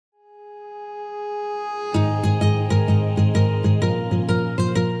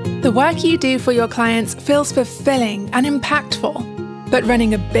The work you do for your clients feels fulfilling and impactful, but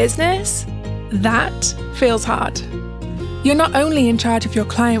running a business? That feels hard. You're not only in charge of your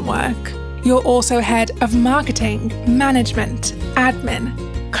client work, you're also head of marketing, management,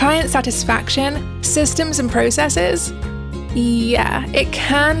 admin, client satisfaction, systems and processes. Yeah, it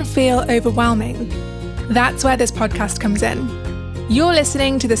can feel overwhelming. That's where this podcast comes in. You're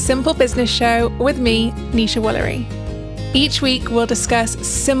listening to The Simple Business Show with me, Nisha Woolery. Each week, we'll discuss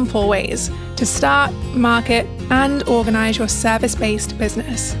simple ways to start, market, and organize your service-based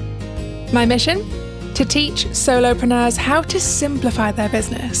business. My mission? To teach solopreneurs how to simplify their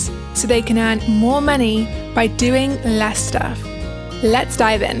business so they can earn more money by doing less stuff. Let's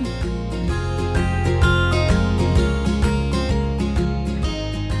dive in.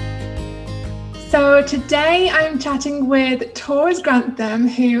 So today I'm chatting with Tors Grantham,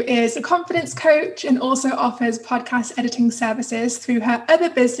 who is a confidence coach and also offers podcast editing services through her other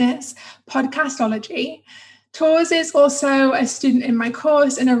business, Podcastology. Tors is also a student in my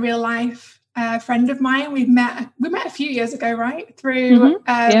course and a real life friend of mine. We met a few years ago, right? Through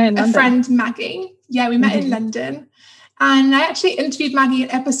a friend, Maggie. Yeah, we met in London. And I actually interviewed Maggie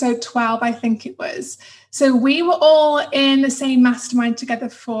in episode 12, I think it was. So we were all in the same mastermind together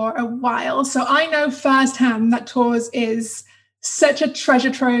for a while. So I know firsthand that Tors is such a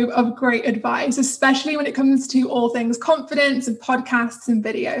treasure trove of great advice, especially when it comes to all things confidence and podcasts and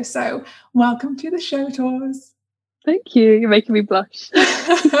video. So welcome to the show, Tors. Thank you. You're making me blush.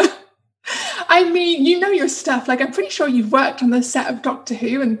 I mean, you know your stuff. Like, I'm pretty sure you've worked on the set of Doctor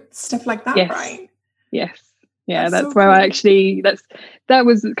Who and stuff like that, right? Yes. Yeah, that's where cool. That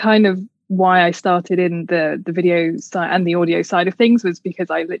was kind of why I started in the video side and the audio side of things, was because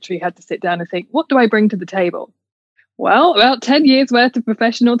I literally had to sit down and think, what do I bring to the table? Well, about 10 years worth of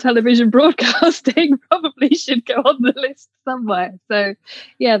professional television broadcasting probably should go on the list somewhere. So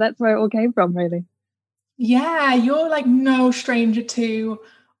yeah, that's where it all came from, really. Yeah, you're like no stranger to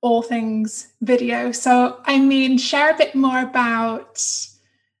all things video. So, I mean, share a bit more about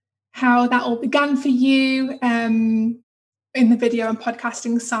how that all began for you in the video and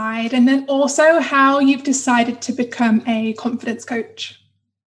podcasting side, and then also how you've decided to become a confidence coach.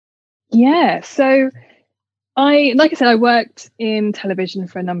 Yeah, so like I said, I worked in television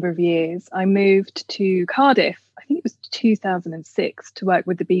for a number of years. I moved to Cardiff, I think it was 2006, to work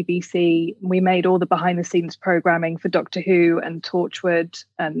with the BBC. We made all the behind the scenes programming for Doctor Who and Torchwood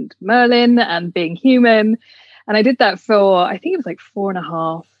and Merlin and Being Human. And I did that for, I think it was like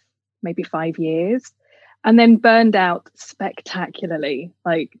 4.5, maybe 5 years, and then burned out spectacularly.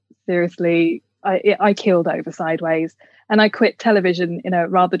 Like, seriously, I keeled over sideways, and I quit television in a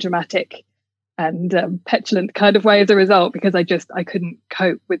rather dramatic and petulant kind of way as a result, because I couldn't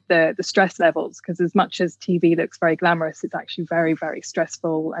cope with the stress levels. Because as much as TV looks very glamorous, it's actually very, very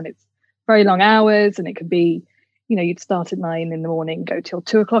stressful, and it's very long hours, and it could be, you'd start at 9 in the morning, go till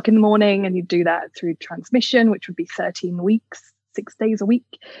 2 o'clock in the morning, and you'd do that through transmission, which would be 13 weeks, 6 days a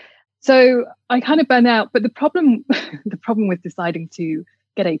week. So I kind of burned out. But the problem with deciding to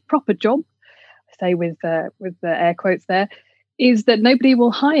get a proper job, I say with the air quotes there, is that nobody will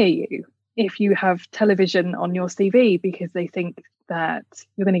hire you if you have television on your CV, because they think that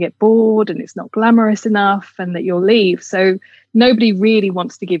you're going to get bored and it's not glamorous enough and that you'll leave. So nobody really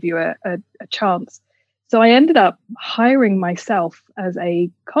wants to give you a chance. So I ended up hiring myself as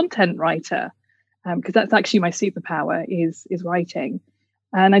a content writer, because that's actually my superpower is writing.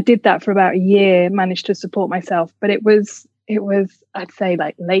 And I did that for about a year, managed to support myself. But it was, I'd say,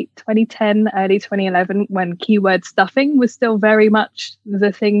 like late 2010, early 2011, when keyword stuffing was still very much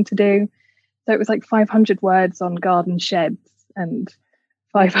the thing to do. So it was like 500 words on garden sheds and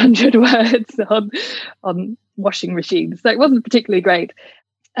 500 words on washing machines. So it wasn't particularly great.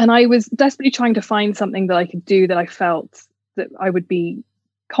 And I was desperately trying to find something that I could do that I felt that I would be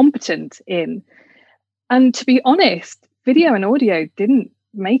competent in. And to be honest, video and audio didn't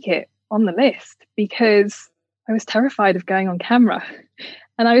make it on the list, because I was terrified of going on camera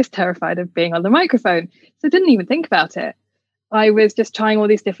and I was terrified of being on the microphone. So I didn't even think about it. I was just trying all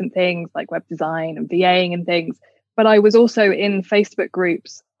these different things like web design and VAing and things. But I was also in Facebook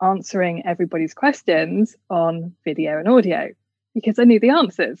groups answering everybody's questions on video and audio, because I knew the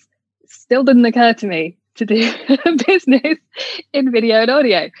answers. It still didn't occur to me to do a business in video and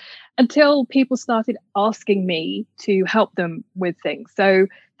audio until people started asking me to help them with things. So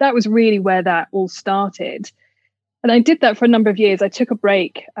that was really where that all started. And I did that for a number of years. I took a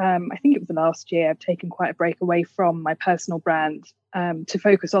break. I think it was the last year. I've taken quite a break away from my personal brand to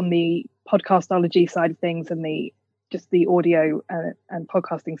focus on the podcastology side of things and just the audio and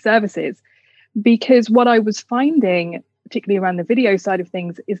podcasting services. Because what I was finding particularly around the video side of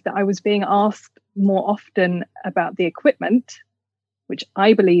things, is that I was being asked more often about the equipment, which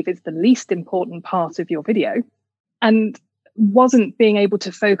I believe is the least important part of your video, and wasn't being able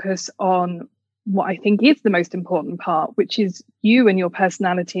to focus on what I think is the most important part, which is you and your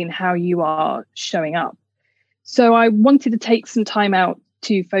personality and how you are showing up. So I wanted to take some time out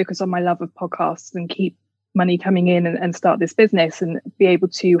to focus on my love of podcasts and keep money coming in and start this business and be able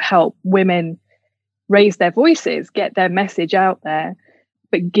to help women raise their voices, get their message out there,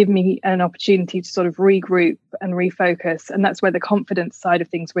 but give me an opportunity to sort of regroup and refocus. And that's where the confidence side of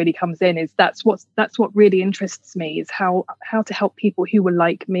things really comes in. Is that's what really interests me, is how to help people who were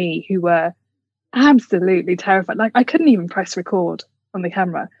like me, who were absolutely terrified. Like, I couldn't even press record on the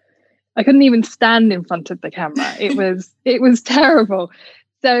camera. I couldn't even stand in front of the camera. It was terrible.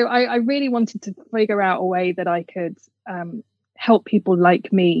 So I really wanted to figure out a way that I could help people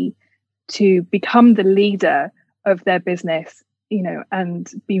like me to become the leader of their business,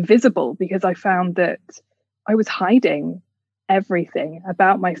 and be visible, because I found that I was hiding everything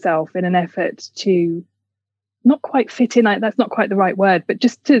about myself in an effort to not quite fit in. That's not quite the right word, but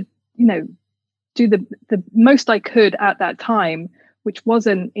just to, do the most I could at that time, which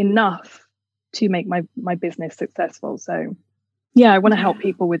wasn't enough to make my business successful. So yeah, I want to help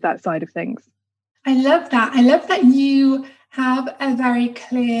people with that side of things. I love that. I love that you have a very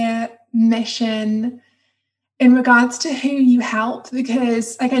clear mission in regards to who you help,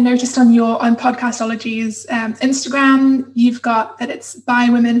 because like I noticed on Podcastology's Instagram, you've got that it's by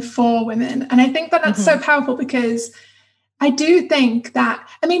women for women. And I think that that's so powerful, because I do think that,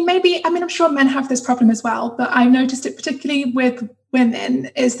 I'm sure men have this problem as well, but I've noticed it particularly with women,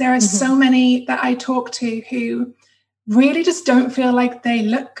 is there are so many that I talk to who really just don't feel like they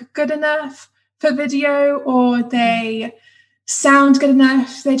look good enough for video, or they sound good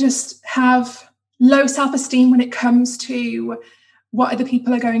enough. They just have low self-esteem when it comes to what other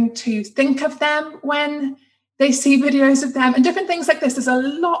people are going to think of them when they see videos of them and different things like this. There's a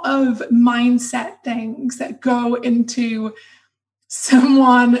lot of mindset things that go into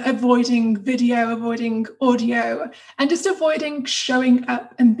someone avoiding video, avoiding audio, and just avoiding showing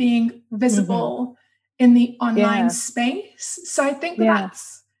up and being visible in the online space. So I think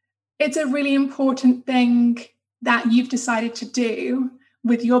it's a really important thing that you've decided to do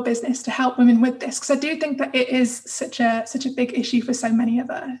with your business to help women with this, because I do think that it is such a big issue for so many of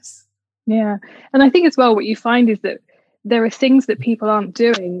us. Yeah. And I think as well, what you find is that there are things that people aren't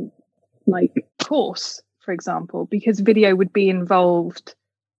doing, like course, for example, because video would be involved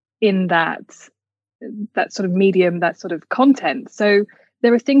in that sort of medium, that sort of content. So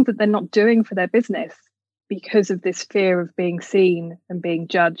there are things that they're not doing for their business because of this fear of being seen and being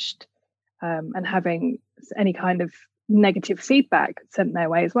judged, and having any kind of negative feedback sent their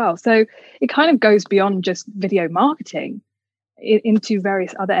way as well. So it kind of goes beyond just video marketing into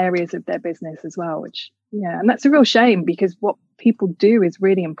various other areas of their business as well, and that's a real shame, because what people do is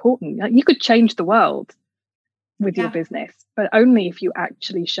really important. Like, you could change the world with your business, but only if you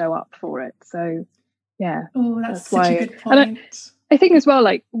actually show up for it. So that's such a good point. And I think as well,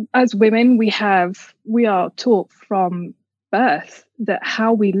 like, as women, we are taught from birth that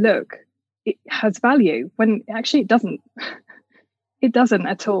how we look, it has value, when actually it doesn't. It doesn't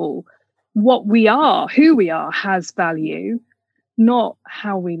at all. What we are, who we are, has value, not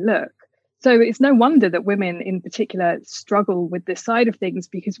how we look. So it's no wonder that women in particular struggle with this side of things,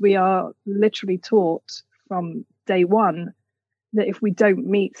 because we are literally taught from day one that if we don't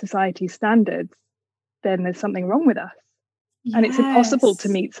meet society's standards, then there's something wrong with us. And it's impossible to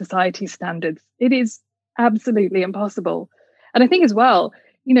meet society's standards. It is absolutely impossible. And I think as well,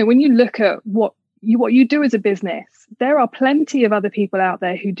 when you look at what you do as a business, there are plenty of other people out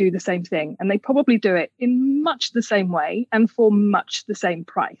there who do the same thing, and they probably do it in much the same way and for much the same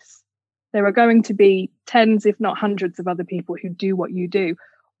price. There are going to be tens, if not hundreds, of other people who do what you do.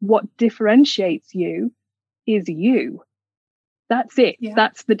 What differentiates you is you. That's it. Yeah.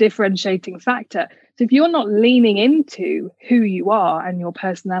 That's the differentiating factor. So if you're not leaning into who you are and your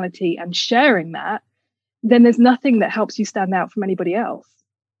personality and sharing that, then there's nothing that helps you stand out from anybody else.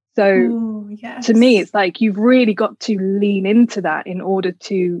 So to me, it's like you've really got to lean into that in order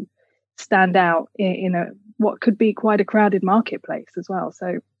to stand out in what could be quite a crowded marketplace as well.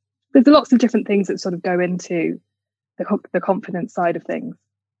 So there's lots of different things that sort of go into the confidence side of things.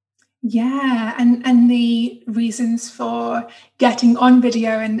 Yeah, and the reasons for getting on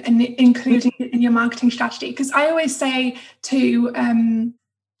video and including it in your marketing strategy. Because I always say to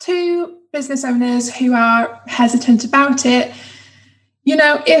business owners who are hesitant about it,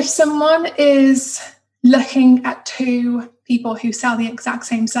 if someone is looking at two people who sell the exact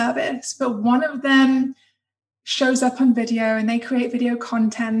same service, but one of them shows up on video and they create video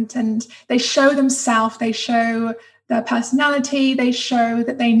content and they show themselves, they show their personality, they show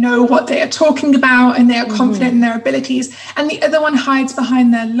that they know what they are talking about and they are confident in their abilities, and the other one hides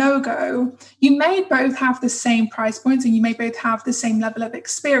behind their logo, you may both have the same price points and you may both have the same level of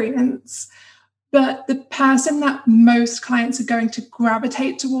experience. But the person that most clients are going to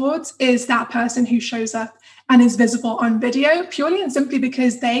gravitate towards is that person who shows up and is visible on video, purely and simply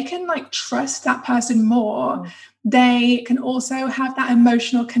because they can trust that person more. They can also have that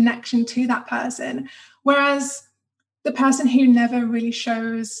emotional connection to that person. Whereas the person who never really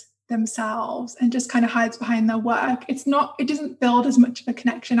shows themselves and just kind of hides behind their work, it doesn't build as much of a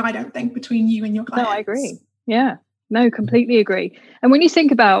connection, I don't think, between you and your clients. No, I agree. Yeah. No, completely agree. And when you think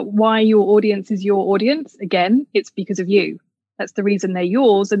about why your audience is your audience, again, it's because of you. That's the reason they're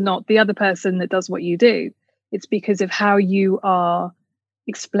yours and not the other person that does what you do. It's because of how you are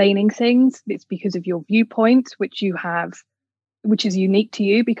explaining things. It's because of your viewpoint, which is unique to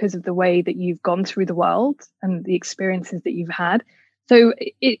you because of the way that you've gone through the world and the experiences that you've had. So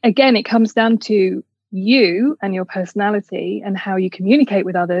it comes down to you and your personality and how you communicate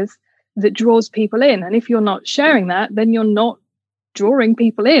with others that draws people in. And if you're not sharing that, then you're not drawing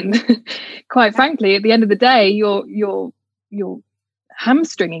people in. Quite frankly, at the end of the day, you're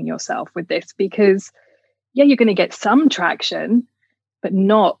hamstringing yourself with this because, yeah, you're going to get some traction, but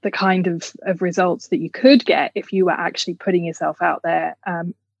not the kind of results that you could get if you were actually putting yourself out there.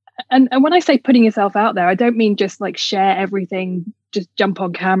 And when I say putting yourself out there, I don't mean just share everything, just jump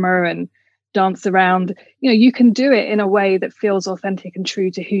on camera and dance around. You can do it in a way that feels authentic and true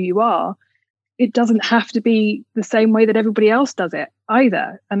to who you are. It doesn't have to be the same way that everybody else does it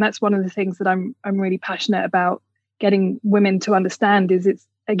either. And that's one of the things that I'm really passionate about getting women to understand is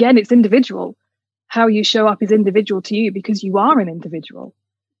it's individual. How you show up is individual to you because you are an individual.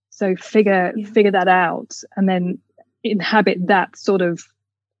 So figure that out and then inhabit that sort of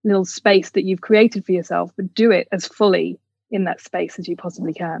little space that you've created for yourself, but do it as fully in that space as you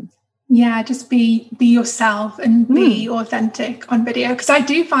possibly can. Yeah, just be yourself and be authentic on video. Because I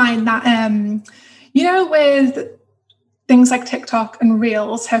do find that, with things like TikTok and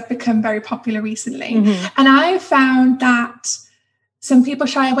Reels have become very popular recently. And I found that some people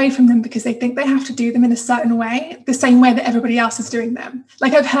shy away from them because they think they have to do them in a certain way, the same way that everybody else is doing them.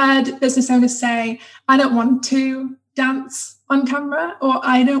 I've heard business owners say, I don't want to dance on camera, or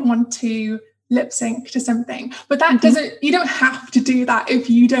I don't want to lip sync to something. But that you don't have to do that if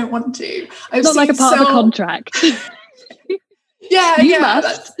you don't want to. It's not like a part of a contract. You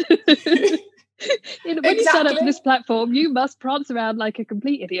must. When you sign up for this platform, you must prance around like a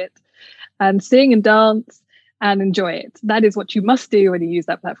complete idiot and sing and dance and enjoy it. That is what you must do when you use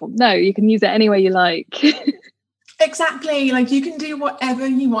that platform. No, you can use it any way you like. Exactly. You can do whatever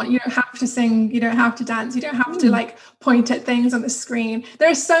you want. You don't have to sing. You don't have to dance. You don't have to point at things on the screen. There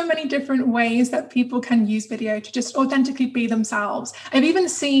are so many different ways that people can use video to just authentically be themselves. I've even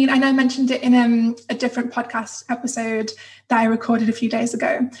seen, I know I mentioned it in a different podcast episode that I recorded a few days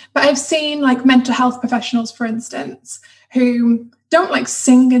ago, but I've seen mental health professionals, for instance, who don't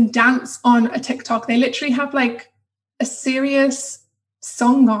sing and dance on a TikTok. They literally have a serious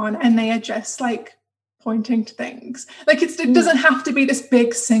song on and they are just pointing to things. It doesn't have to be this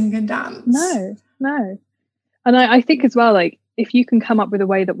big sing and dance. No. And I think as well, if you can come up with a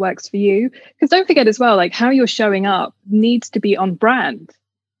way that works for you, because don't forget as well, how you're showing up needs to be on brand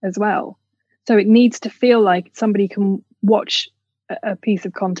as well. So it needs to feel like somebody can watch a piece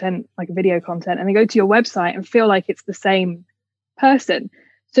of content, like a video content, and they go to your website and feel like it's the same person.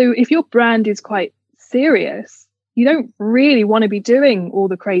 So if your brand is quite serious, you don't really want to be doing all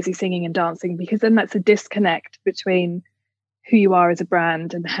the crazy singing and dancing, because then that's a disconnect between who you are as a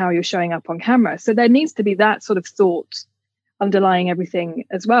brand and how you're showing up on camera. So there needs to be that sort of thought underlying everything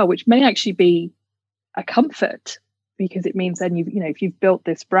as well, which may actually be a comfort, because it means then if you've built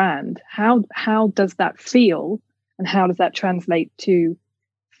this brand, how does that feel and how does that translate to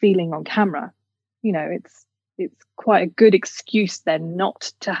feeling on camera? It's quite a good excuse then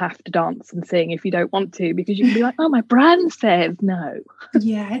not to have to dance and sing if you don't want to, because you can be like, oh, my brand says no.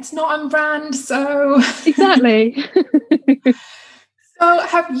 Yeah, it's not on brand, so exactly. So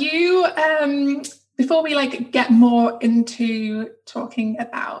have you before we get more into talking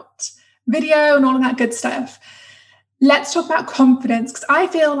about video and all of that good stuff, let's talk about confidence, because I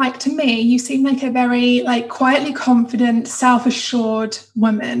feel to me you seem like a very quietly confident, self-assured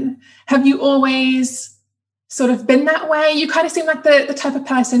woman. Have you always sort of been that way? You kind of seem like the type of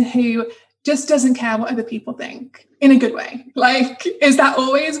person who just doesn't care what other people think, in a good way. Is that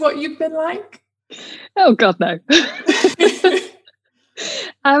always what you've been like? Oh God, no.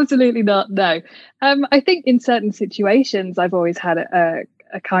 Absolutely not. No. I think in certain situations, I've always had a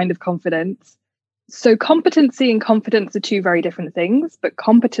kind of confidence. So competency and confidence are two very different things, but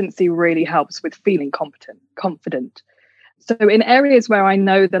competency really helps with feeling confident. So in areas where I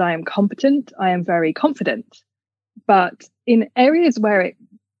know that I am competent, I am very confident. But in areas where it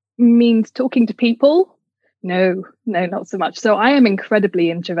means talking to people, no, not so much. So I am incredibly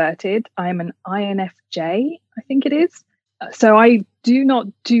introverted. I am an INFJ, I think it is. So I do not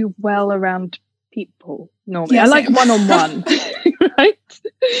do well around people normally. Yeah, I like same. one-on-one, right?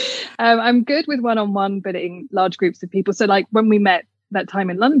 I'm good with one-on-one, but in large groups of people. So like when we met that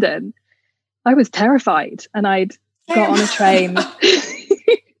time in London, I was terrified and I'd got on a train.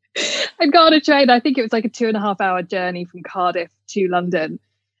 I'd got on a train. I think it was like a 2.5 hour journey from Cardiff to London.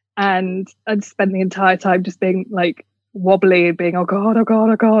 And I'd spent the entire time just being like wobbly and being, oh God, oh God,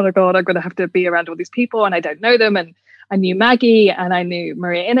 oh God, oh God, I'm going to have to be around all these people and I don't know them. And I knew Maggie and I knew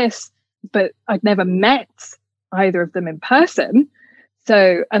Maria Innes, but I'd never met either of them in person.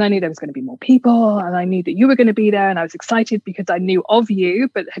 So, and I knew there was going to be more people and I knew that you were going to be there. And I was excited because I knew of you,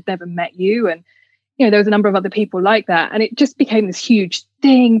 but had never met you. And, you know, there was a number of other people like that. And it just became this huge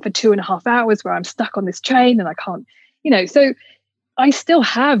thing for 2.5 hours where I'm stuck on this train and I can't, you know, so I still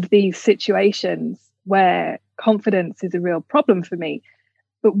have these situations where confidence is a real problem for me.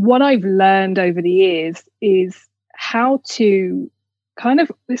 But what I've learned over the years is how to kind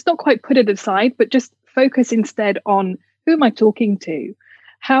of, it's not quite put it aside, but just focus instead on who am I talking to?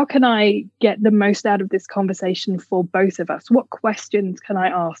 How can I get the most out of this conversation for both of us? What questions can I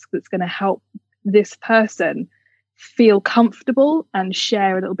ask that's going to help this person feel comfortable and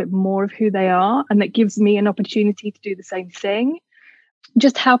share a little bit more of who they are? And that gives me an opportunity to do the same thing.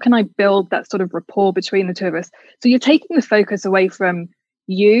 Just how can I build that sort of rapport between the two of us? So you're taking the focus away from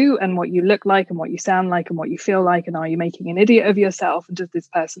you and what you look like and what you sound like and what you feel like. And are you making an idiot of yourself? And does this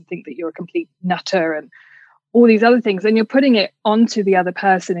person think that you're a complete nutter and all these other things? And you're putting it onto the other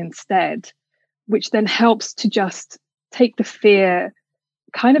person instead, which then helps to just take the fear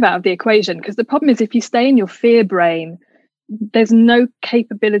kind of out of the equation. Because the problem is if you stay in your fear brain, there's no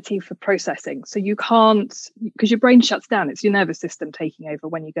capability for processing. So you can't, because your brain shuts down. It's your nervous system taking over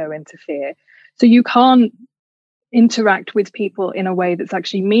when you go into fear. So you can't interact with people in a way that's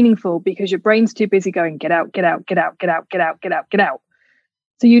actually meaningful because your brain's too busy going, get out, get out, get out, get out, get out, get out, get out.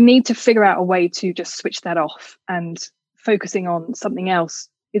 So you need to figure out a way to just switch that off, and focusing on something else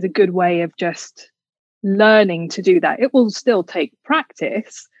is a good way of just learning to do that. It will still take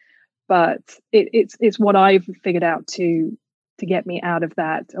practice, but it's what I've figured out to get me out of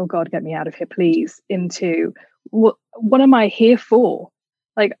that, oh God, get me out of here, please, into what am I here for?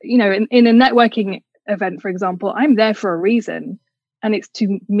 Like, you know, in a networking event, for example, I'm there for a reason, and it's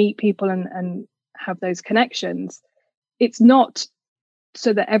to meet people and have those connections. It's not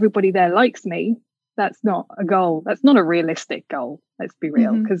so that everybody there likes me. That's not a goal. That's not a realistic goal. Let's be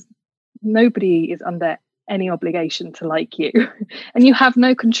real, because nobody is under any obligation to like you and you have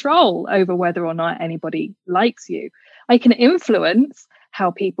no control over whether or not anybody likes you. I can influence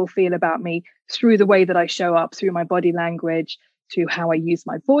how people feel about me through the way that I show up, through my body language, through how I use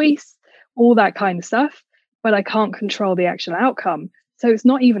my voice, all that kind of stuff, but I can't control the actual outcome. So it's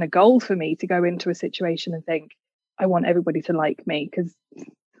not even a goal for me to go into a situation and think, I want everybody to like me, because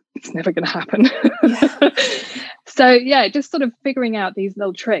it's never going to happen. Yeah. So yeah, just sort of figuring out these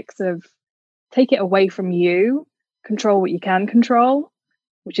little tricks of take it away from you, control what you can control,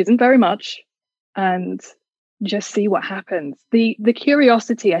 which isn't very much, and just see what happens. The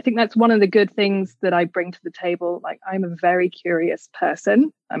curiosity, I think that's one of the good things that I bring to the table. Like, I'm a very curious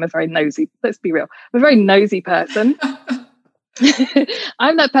person. I'm a very nosy, let's be real, I'm a very nosy person.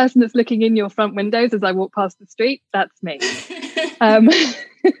 I'm that person that's looking in your front windows as I walk past the street. That's me. I'm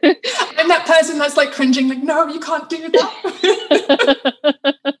that person that's like cringing, like, no, you can't do that.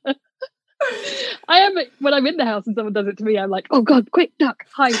 I am, when I'm in the house and someone does it to me, I'm like, oh God, quick, duck,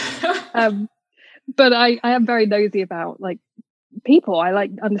 hide. But I am very nosy about like people. I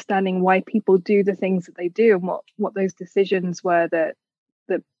like understanding why people do the things that they do and what those decisions were, that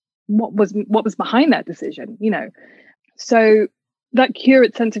what was behind that decision, you know. So that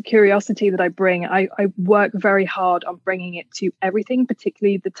sense of curiosity that I bring, I work very hard on bringing it to everything,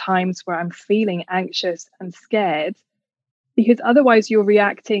 particularly the times where I'm feeling anxious and scared, because otherwise you're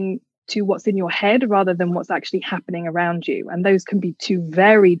reacting to what's in your head rather than what's actually happening around you. And those can be two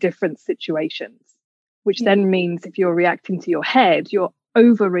very different situations, which then means if you're reacting to your head, you're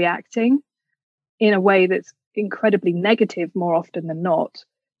overreacting in a way that's incredibly negative more often than not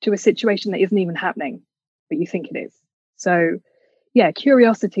to a situation that isn't even happening, but you think it is. So yeah,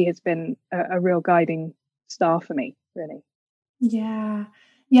 curiosity has been a real guiding star for me, really. Yeah.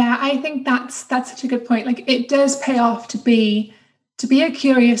 Yeah, I think that's such a good point. Like it does pay off to be a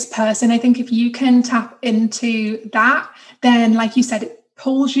curious person. I think if you can tap into that, then like you said, it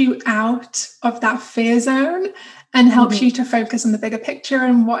pulls you out of that fear zone and helps Hmm. you to focus on the bigger picture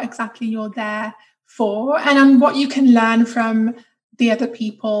and what exactly you're there for and on what you can learn from the other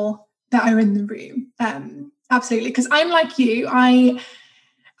people that are in the room. Absolutely. Because I'm like you,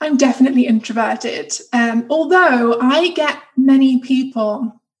 I'm definitely introverted. Although I get many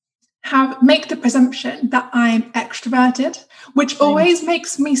people make the presumption that I'm extroverted, which Same. always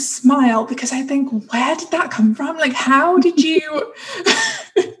makes me smile because I think, where did that come from? Like, how did you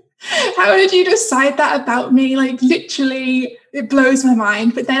how did you decide that about me? Like literally, it blows my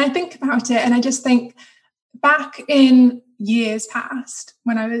mind. But then I think about it and I just think back in years past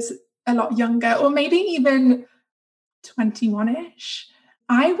when I was a lot younger, or maybe even 21-ish,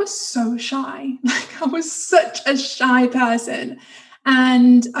 I was so shy. Like I was such a shy person.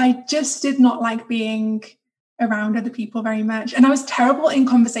 And I just did not like being around other people very much. And I was terrible in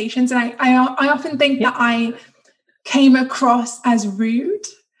conversations. And I often think Yep. that I came across as rude.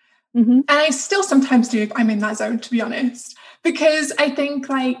 Hmm. And I still sometimes do if I'm in that zone, to be honest. Because I think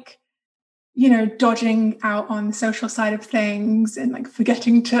like dodging out on the social side of things and like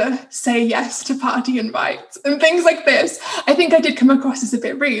forgetting to say yes to party invites and things like this. I think I did come across as a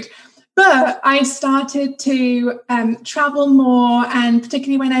bit rude. But I started to travel more. And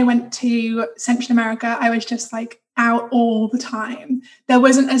particularly when I went to Central America, I was just like out all the time. There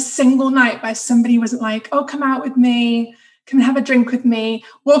wasn't a single night where somebody wasn't like, oh, come out with me, come and have a drink with me,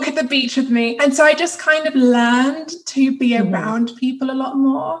 walk at the beach with me. And so I just kind of learned to be Hmm. around people a lot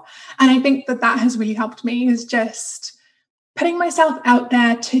more. And I think that has really helped me, is just putting myself out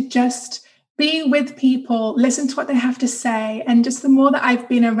there to just be with people, listen to what they have to say. And just the more that I've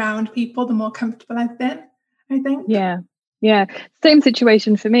been around people, the more comfortable I've been, I think. Yeah. Yeah. Same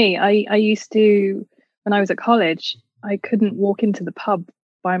situation for me. I used to, when I was at college, I couldn't walk into the pub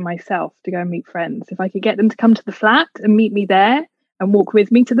by myself to go and meet friends. If I could get them to come to the flat and meet me there and walk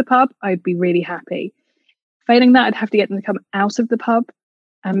with me to the pub, I'd be really happy. Failing that, I'd have to get them to come out of the pub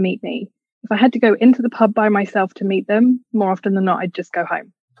and meet me. If I had to go into the pub by myself to meet them, more often than not, I'd just go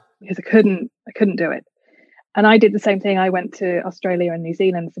home because I couldn't do it. And I did the same thing. I went to Australia and New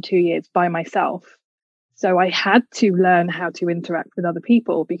Zealand for 2 years by myself. So I had to learn how to interact with other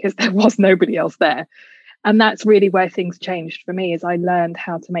people because there was nobody else there. And that's really where things changed for me, is I learned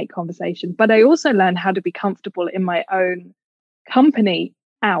how to make conversation, but I also learned how to be comfortable in my own company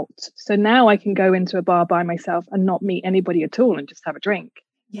out. So now I can go into a bar by myself and not meet anybody at all and just have a drink.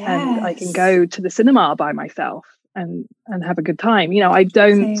 And I can Yes. go to the cinema by myself and have a good time.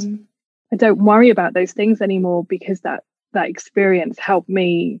 Same. I don't worry about those things anymore because that experience helped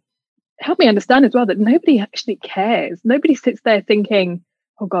me understand as well that nobody actually cares. Nobody sits there thinking,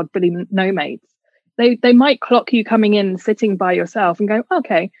 oh God, Billy, no mates. They might clock you coming in, sitting by yourself and go,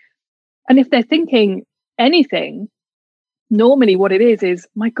 okay. And if they're thinking anything, normally what it is,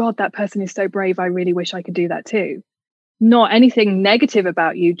 my God, that person is so brave. I really wish I could do that too. Not anything negative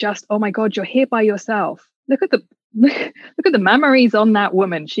about you, just, oh my God, you're here by yourself. Look at the memories on that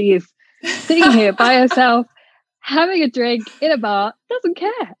woman. She is sitting here by herself, having a drink in a bar, doesn't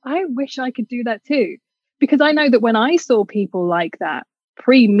care. I wish I could do that too. Because I know that when I saw people like that,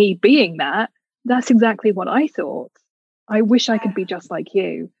 pre me being that, that's exactly what I thought. I wish I could be just like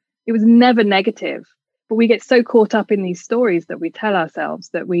you. It was never negative. But we get so caught up in these stories that we tell ourselves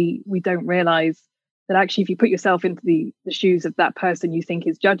that we don't realize that actually, if you put yourself into the shoes of that person you think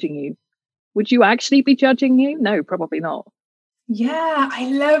is judging you, would you actually be judging you? No, probably not. Yeah,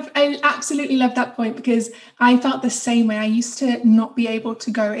 I absolutely love that point because I felt the same way. I used to not be able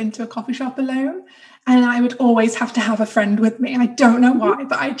to go into a coffee shop alone, and I would always have to have a friend with me. I don't know Mhm. why,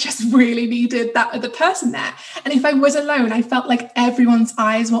 but I just really needed that other person there. And if I was alone, I felt like everyone's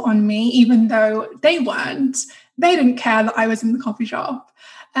eyes were on me, even though they weren't. They didn't care that I was in the coffee shop.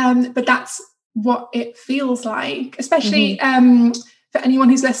 But that's what it feels like, especially Mhm. for anyone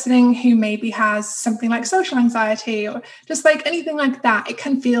who's listening who maybe has something like social anxiety or just like anything like that. It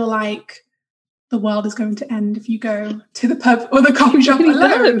can feel like the world is going to end if you go to the pub or the coffee It shop really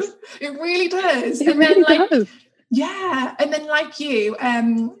alone. does. It really does. It And then really like, does. yeah. And then like you,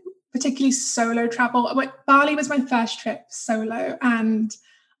 particularly solo travel. Bali was my first trip solo, and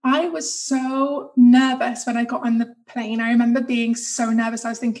I was so nervous when I got on the plane. I remember being so nervous. I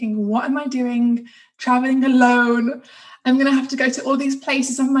was thinking, what am I doing traveling alone? I'm going to have to go to all these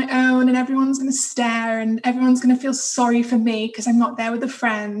places on my own, and everyone's going to stare and everyone's going to feel sorry for me because I'm not there with a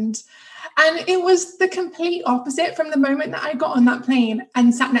friend. And it was the complete opposite from the moment that I got on that plane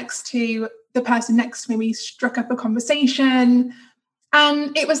and sat next to the person next to me, we struck up a conversation.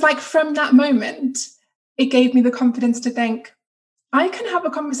 And it was like from that moment, it gave me the confidence to think, I can have a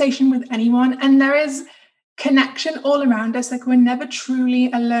conversation with anyone, and there is connection all around us. Like, we're never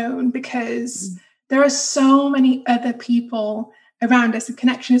truly alone because there are so many other people around us. The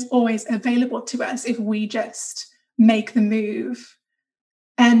connection is always available to us if we just make the move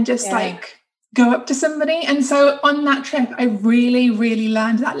and just like go up to somebody. And so on that trip, I really, really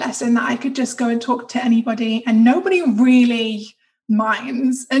learned that lesson, that I could just go and talk to anybody and nobody really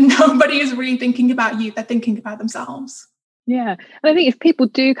minds, and nobody is really thinking about you. They're thinking about themselves. Yeah. And I think if people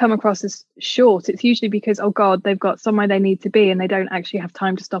do come across as short, it's usually because, oh God, they've got somewhere they need to be and they don't actually have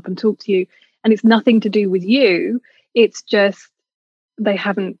time to stop and talk to you. And it's nothing to do with you. It's just they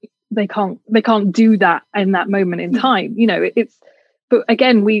can't do that in that moment in time. You know, but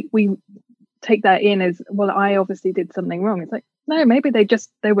again, we take that in as, well, I obviously did something wrong. It's like, no, maybe they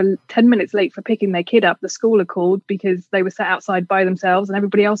were 10 minutes late for picking their kid up. The school had called because they were sat outside by themselves and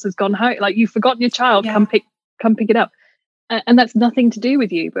everybody else has gone home. Like, you've forgotten your child, come pick it up. And that's nothing to do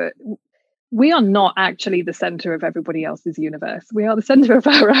with you, but we are not actually the center of everybody else's universe. We are the center of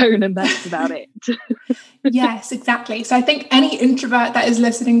our own, and that's about it. Yes, exactly. So I think any introvert that is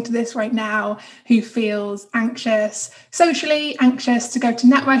listening to this right now who feels anxious, socially anxious to go to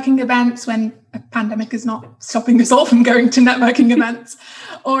networking events when a pandemic is not stopping us all from going to networking events,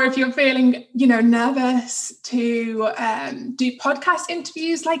 or if you're feeling, nervous to do podcast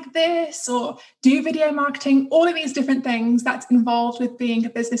interviews like this or do video marketing, all of these different things that's involved with being a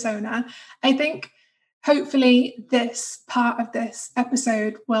business owner, I think hopefully this part of this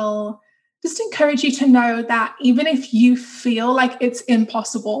episode will just encourage you to know that even if you feel like it's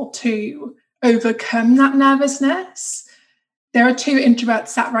impossible to overcome that nervousness, there are two introverts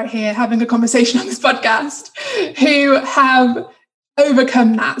sat right here having a conversation on this podcast who have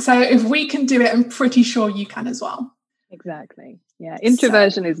overcome that. So if we can do it, I'm pretty sure you can as well. Exactly. Yeah.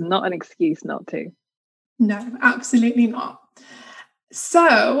 Introversion is not an excuse not to. No, absolutely not.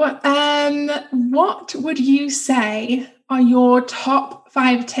 So what would you say are your top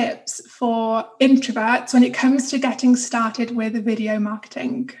 5 tips for introverts when it comes to getting started with video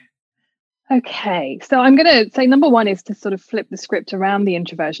marketing? Okay, so I'm going to say number 1 is to sort of flip the script around the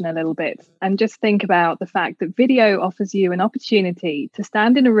introversion a little bit and just think about the fact that video offers you an opportunity to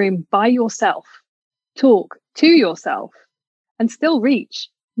stand in a room by yourself, talk to yourself, and still reach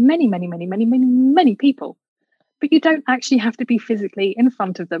many, many, many, many, many, many people. But you don't actually have to be physically in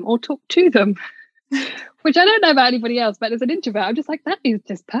front of them or talk to them, which I don't know about anybody else, but as an introvert, I'm just like, that is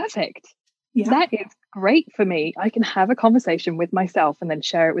just perfect. Yeah. That is great for me. I can have a conversation with myself and then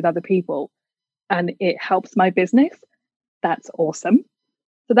share it with other people, and it helps my business. That's awesome.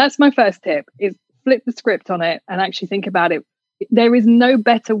 So that's my first tip, is flip the script on it and actually think about it. There is no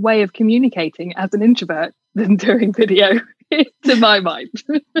better way of communicating as an introvert than doing video, to my mind.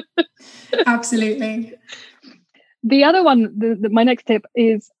 Absolutely. The other one, my next tip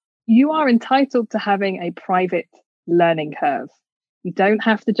is, you are entitled to having a private learning curve. You don't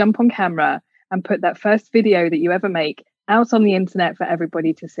have to jump on camera and put that first video that you ever make out on the internet for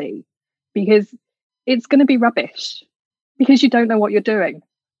everybody to see, because it's going to be rubbish because you don't know what you're doing.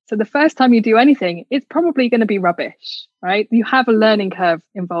 So the first time you do anything, it's probably going to be rubbish, right? You have a learning curve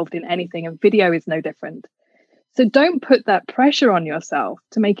involved in anything, and video is no different. So don't put that pressure on yourself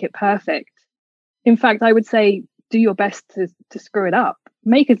to make it perfect. In fact, I would say, do your best to screw it up.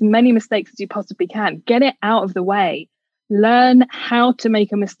 Make as many mistakes as you possibly can. Get it out of the way. Learn how to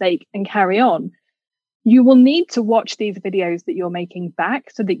make a mistake and carry on. You will need to watch these videos that you're making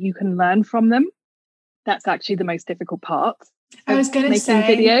back so that you can learn from them. That's actually the most difficult part. I was going to say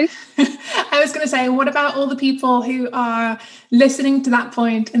videos. I was going to say, what about all the people who are listening to that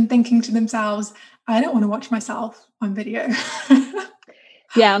point and thinking to themselves, I don't want to watch myself on video?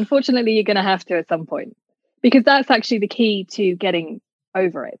 Yeah, unfortunately, you're going to have to at some point, because that's actually the key to getting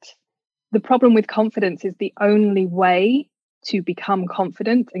over it. The problem with confidence is the only way to become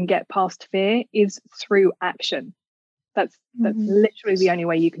confident and get past fear is through action. That's literally the only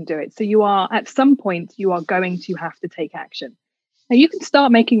way you can do it. So you are, at some point, you are going to have to take action. Now, you can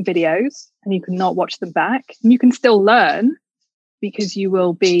start making videos and you can not watch them back, and you can still learn because you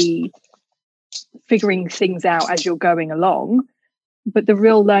will be figuring things out as you're going along. But the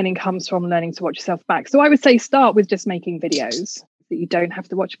real learning comes from learning to watch yourself back. So I would say start with just making videos that you don't have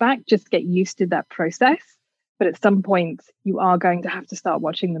to watch back. Just get used to that process. But at some point, you are going to have to start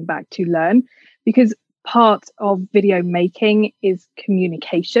watching them back to learn, because part of video making is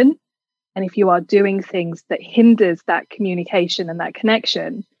communication. And if you are doing things that hinders that communication and that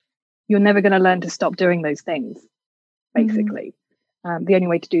connection, you're never going to learn to stop doing those things, basically. The only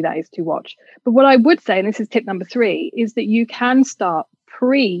way to do that is to watch. But what I would say, and this is tip number 3, is that you can start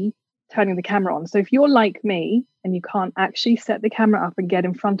turning the camera on. So if you're like me and you can't actually set the camera up and get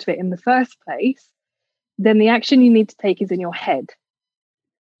in front of it in the first place, then the action you need to take is in your head.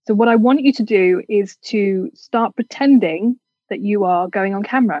 So what I want you to do is to start pretending that you are going on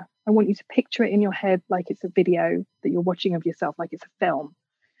camera. I want you to picture it in your head like it's a video that you're watching of yourself, like it's a film,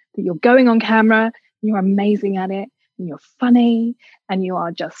 that you're going on camera, you're amazing at it, and you're funny, and you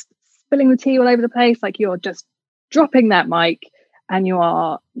are just spilling the tea all over the place, like you're just dropping that mic, and you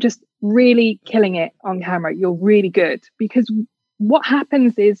are just really killing it on camera. You're really good, because what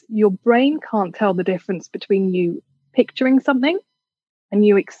happens is your brain can't tell the difference between you picturing something and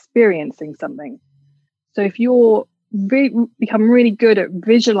you experiencing something. So if you're become really good at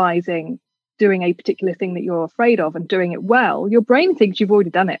visualizing doing a particular thing that you're afraid of and doing it well, your brain thinks you've already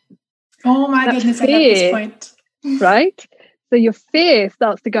done it. Oh my goodness, I love this point. Right? So your fear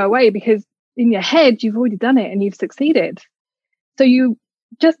starts to go away because in your head, you've already done it and you've succeeded. So you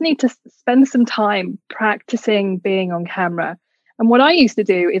just need to spend some time practicing being on camera. And what I used to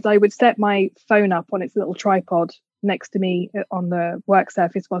do is I would set my phone up on its little tripod next to me on the work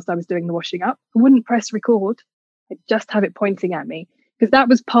surface whilst I was doing the washing up. I wouldn't press record. I'd just have it pointing at me, because that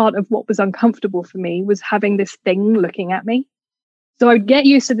was part of what was uncomfortable for me, was having this thing looking at me. So I'd get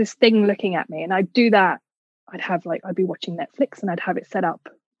used to this thing looking at me, and I'd do that. I'd be watching Netflix and I'd have it set up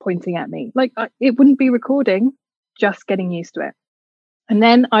pointing at me. It wouldn't be recording, just getting used to it. And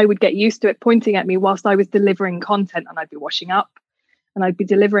then I would get used to it pointing at me whilst I was delivering content, and I'd be washing up and I'd be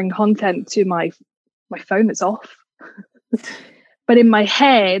delivering content to my phone that's off. But in my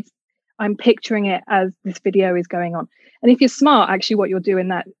head, I'm picturing it as this video is going on. And if you're smart, actually what you'll do in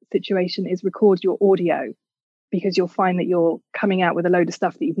that situation is record your audio, because you'll find that you're coming out with a load of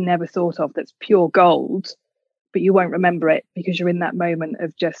stuff that you've never thought of that's pure gold, but you won't remember it because you're in that moment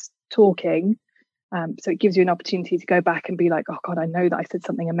of just talking. So it gives you an opportunity to go back and be like, oh God, I know that I said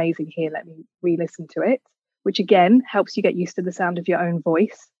something amazing here. Let me re-listen to it, which again helps you get used to the sound of your own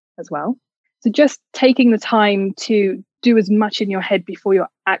voice as well. So just taking the time to do as much in your head before you're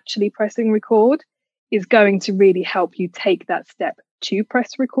actually pressing record is going to really help you take that step to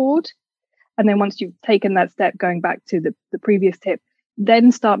press record. And then once you've taken that step, going back to the previous tip,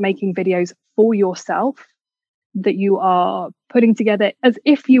 then start making videos for yourself that you are putting together as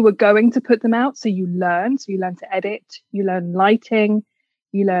if you were going to put them out. So you learn to edit, you learn lighting,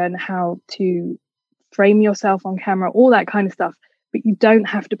 you learn how to frame yourself on camera, all that kind of stuff. But you don't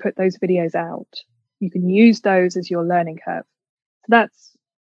have to put those videos out. You can use those as your learning curve. So that's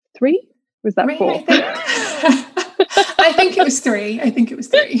 3? Was that 4? I think it was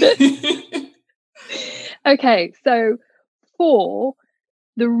 3. Okay, so 4,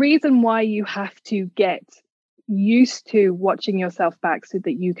 the reason why you have to get used to watching yourself back so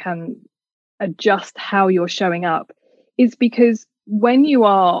that you can adjust how you're showing up is because when you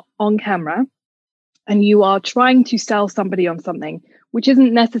are on camera and you are trying to sell somebody on something, which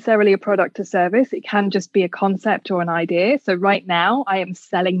isn't necessarily a product or service, it can just be a concept or an idea. So right now I am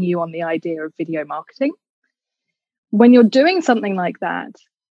selling you on the idea of video marketing. When you're doing something like that,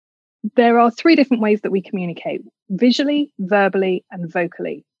 there are 3 different ways that we communicate: visually, verbally, and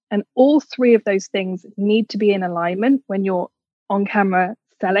vocally. And all 3 of those things need to be in alignment when you're on camera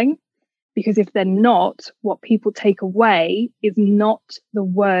selling, because if they're not, what people take away is not the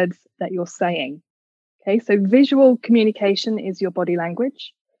words that you're saying. Okay, so visual communication is your body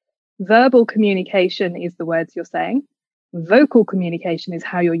language. Verbal communication is the words you're saying. Vocal communication is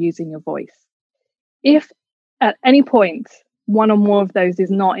how you're using your voice. If at any point one or more of those is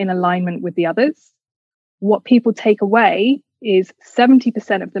not in alignment with the others, what people take away is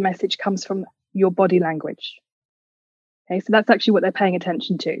 70% of the message comes from your body language. Okay, so that's actually what they're paying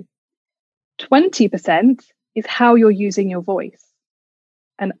attention to. 20% is how you're using your voice.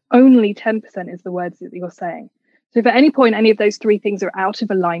 And only 10% is the words that you're saying. So if at any point any of those 3 things are out of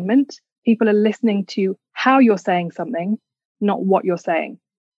alignment, people are listening to how you're saying something, not what you're saying.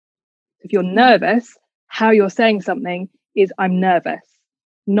 If you're nervous, how you're saying something is I'm nervous,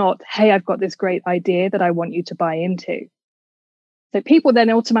 not hey, I've got this great idea that I want you to buy into. So people then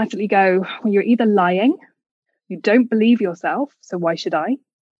automatically go, well, you're either lying, you don't believe yourself, so why should I?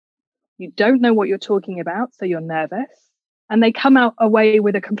 You don't know what you're talking about, so you're nervous. And they come out away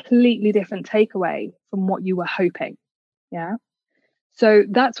with a completely different takeaway from what you were hoping. Yeah. So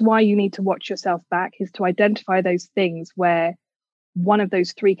that's why you need to watch yourself back, is to identify those things where one of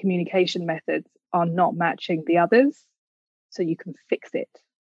those 3 communication methods are not matching the others, so you can fix it.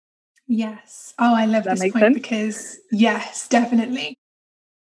 Yes. Oh, I love this point because yes, definitely.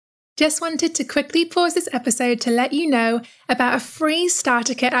 Just wanted to quickly pause this episode to let you know about a free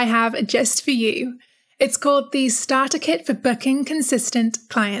starter kit I have just for you. It's called the Starter Kit for Booking Consistent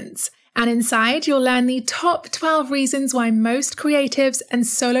Clients. And inside, you'll learn the top 12 reasons why most creatives and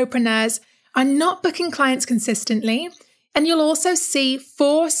solopreneurs are not booking clients consistently. And you'll also see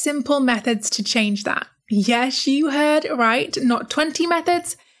 4 simple methods to change that. Yes, you heard right, not 20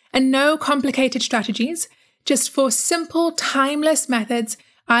 methods and no complicated strategies, just 4 simple, timeless methods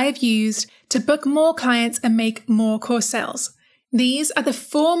I've used to book more clients and make more course sales. These are the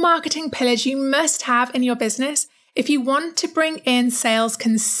 4 marketing pillars you must have in your business if you want to bring in sales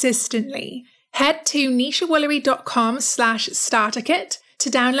consistently. Head to nishawoolery.com/starterkit to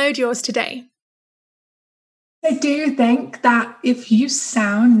download yours today. I do think that if you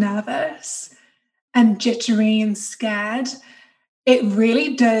sound nervous and jittery and scared, it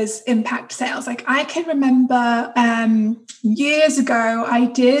really does impact sales. Like I can remember years ago, I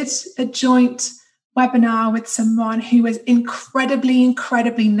did a joint webinar with someone who was incredibly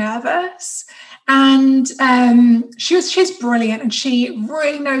nervous. And she's brilliant and she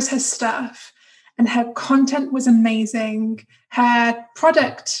really knows her stuff. And her content was amazing. Her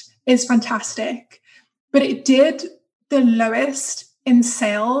product is fantastic. But it did the lowest in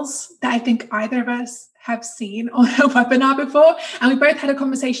sales that I think either of us have seen on a webinar before. And we both had a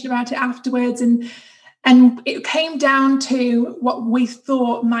conversation about it afterwards. And it came down to what we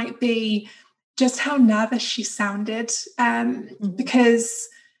thought might be just how nervous she sounded. Because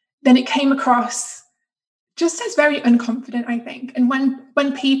then it came across just as very unconfident, I think. And when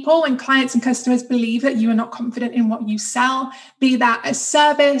clients and customers believe that you are not confident in what you sell, be that a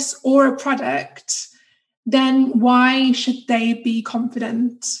service or a product, then why should they be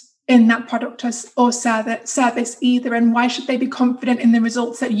confident in that product or service either? And why should they be confident in the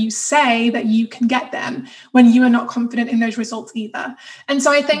results that you say that you can get them when you are not confident in those results either? And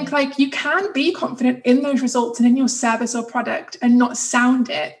so I think like you can be confident in those results and in your service or product and not sound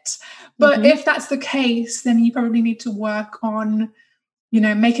it. But if that's the case, then you probably need to work on,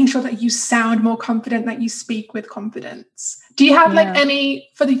 making sure that you sound more confident, that you speak with confidence. Do you have like any,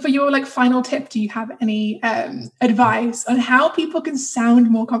 for your like final tip, do you have any advice on how people can sound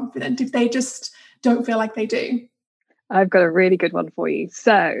more confident if they just don't feel like they do? I've got a really good one for you.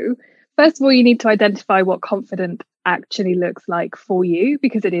 So first of all, you need to identify what confident actually looks like for you,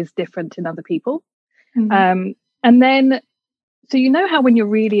 because it is different in other people. And then, so how when you're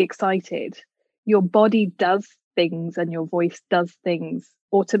really excited, your body does things and your voice does things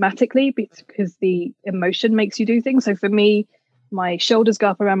automatically because the emotion makes you do things. So for me, my shoulders go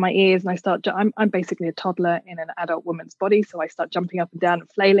up around my ears and I'm basically a toddler in an adult woman's body. So I start jumping up and down and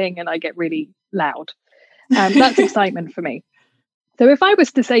flailing and I get really loud. That's excitement for me. So if I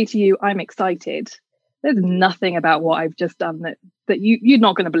was to say to you, I'm excited, there's nothing about what I've just done that you're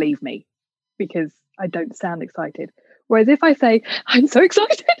not going to believe me because I don't sound excited. Whereas if I say, I'm so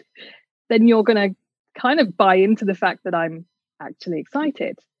excited, then you're going to kind of buy into the fact that I'm actually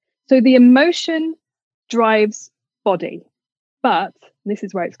excited. So the emotion drives body, but this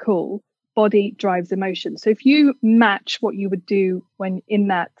is where it's cool. Body drives emotion. So if you match what you would do when in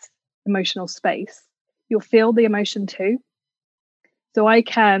that emotional space, you'll feel the emotion too. So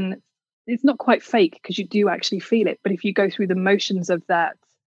it's not quite fake because you do actually feel it, but if you go through the motions of that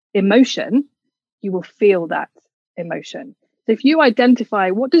emotion, you will feel that emotion. So if you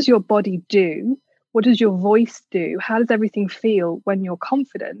identify what does your body do, what does your voice do, how does everything feel when you're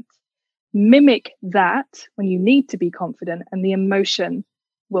confident, mimic that when you need to be confident and the emotion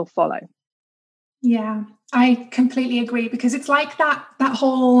will follow. Yeah, I completely agree, because it's like that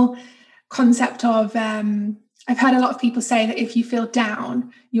whole concept of I've heard a lot of people say that if you feel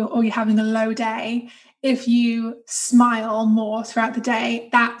down or you're having a low day, if you smile more throughout the day,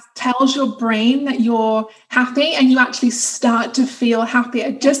 that tells your brain that you're happy and you actually start to feel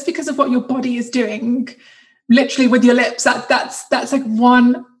happier just because of what your body is doing, literally with your lips. That's like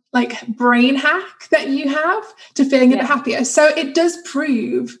one like brain hack that you have to feeling a bit happier. So it does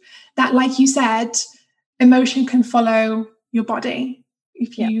prove that, like you said, emotion can follow your body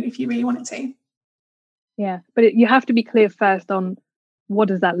if you really want it to. Yeah, but you have to be clear first on what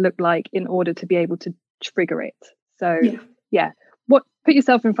does that look like in order to be able to trigger it. So put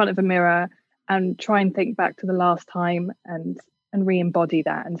yourself in front of a mirror and try and think back to the last time and re-embody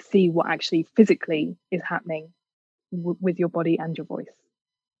that and see what actually physically is happening with your body and your voice.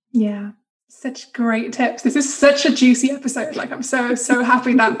 Yeah, such great tips. This is such a juicy episode. Like, I'm so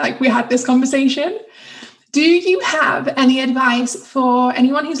happy that we had this conversation. Do you have any advice for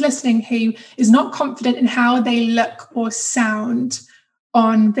anyone who's listening who is not confident in how they look or sound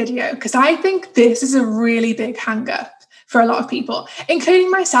on video? Because I think this is a really big hang up for a lot of people, including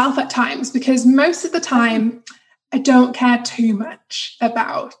myself at times, because most of the time I don't care too much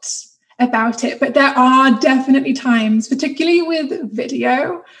about it. But there are definitely times, particularly with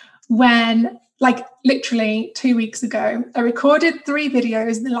video, when, like, literally 2 weeks ago, I recorded 3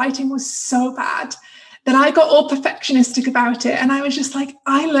 videos and the lighting was so bad that I got all perfectionistic about it. And I was just like,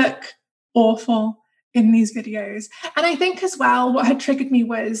 I look awful in these videos. And I think as well, what had triggered me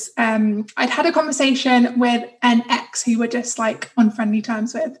was I'd had a conversation with an ex who we're just like on friendly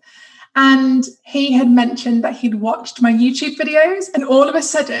terms with. And he had mentioned that he'd watched my YouTube videos. And all of a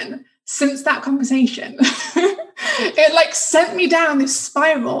sudden, since that conversation, it like sent me down this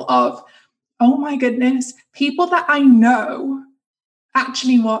spiral of, oh my goodness, people that I know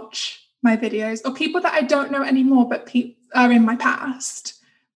actually watch my videos, or people that I don't know anymore, but are in my past,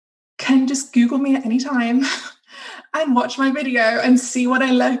 can just Google me at any time and watch my video and see what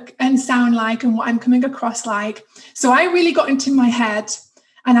I look and sound like and what I'm coming across like. So I really got into my head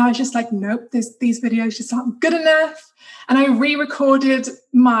and I was just like, nope, these videos just aren't good enough. And I re-recorded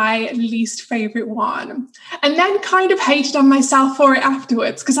my least favorite one and then kind of hated on myself for it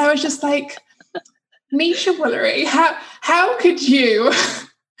afterwards, because I was just like, Nisha Woolery, how could you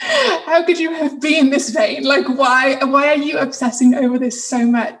have been this vain? Like, why are you obsessing over this so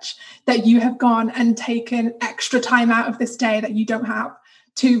much that you have gone and taken extra time out of this day that you don't have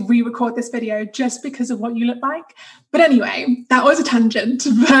to re-record this video just because of what you look like? But anyway, that was a tangent.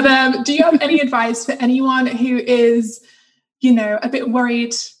 But do you have any advice for anyone who is, a bit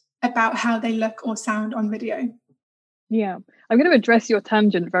worried about how they look or sound on video? Yeah, I'm going to address your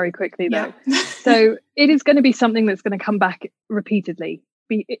tangent very quickly, though. Yeah. So it is going to be something that's going to come back repeatedly.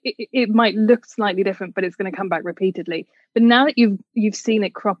 It might look slightly different, but it's going to come back repeatedly. But now that you've seen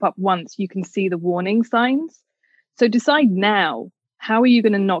it crop up once, you can see the warning signs. So decide now, how are you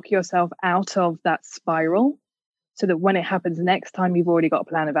going to knock yourself out of that spiral so that when it happens next time, you've already got a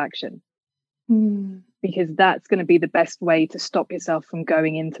plan of action? Because that's going to be the best way to stop yourself from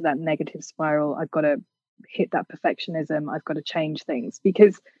going into that negative spiral. I've got to hit that perfectionism. I've got to change things,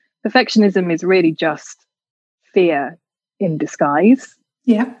 because perfectionism is really just fear in disguise.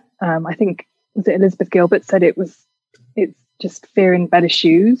 Yeah. I think, was it Elizabeth Gilbert said it's just fear in better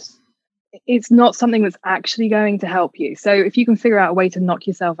shoes. It's not something that's actually going to help you. So if you can figure out a way to knock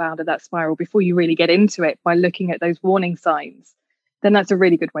yourself out of that spiral before you really get into it by looking at those warning signs, then that's a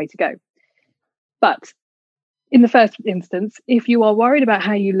really good way to go. But in the first instance, if you are worried about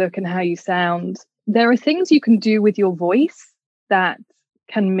how you look and how you sound, there are things you can do with your voice that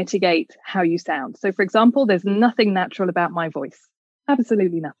can mitigate how you sound. So, for example, there's nothing natural about my voice.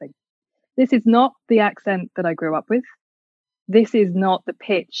 Absolutely nothing. This is not the accent that I grew up with. This is not the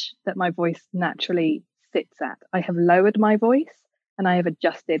pitch that my voice naturally sits at. I have lowered my voice and I have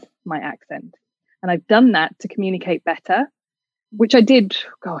adjusted my accent. And I've done that to communicate better, which I did,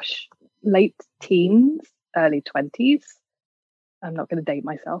 late teens, early 20s. I'm not going to date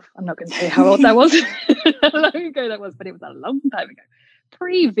myself. I'm not going to tell you how old that was, how long ago that was, but it was a long time ago.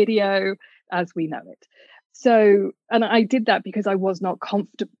 Pre-video as we know it. So, and I did that because I was not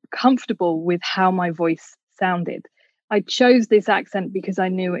comfortable with how my voice sounded. I chose this accent because I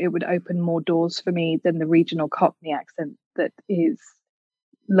knew it would open more doors for me than the regional Cockney accent that is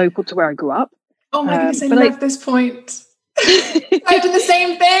local to where I grew up. Oh my goodness, I love this point. I've done the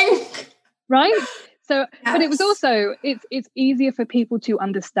same thing. Right? So, yes. But it was also, it's easier for people to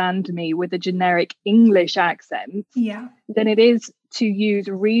understand me with a generic English accent than it is to use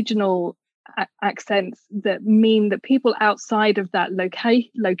regional accents that mean that people outside of that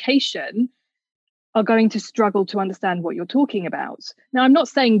location are going to struggle to understand what you're talking about. Now, I'm not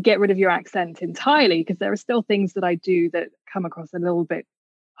saying get rid of your accent entirely, because there are still things that I do that come across a little bit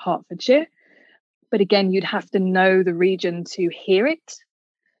Hertfordshire. But again, you'd have to know the region to hear it.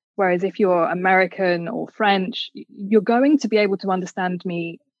 Whereas if you're American or French, you're going to be able to understand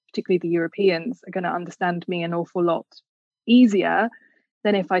me, particularly the Europeans are going to understand me an awful lot easier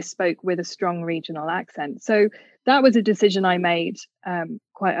than if I spoke with a strong regional accent. So that was a decision I made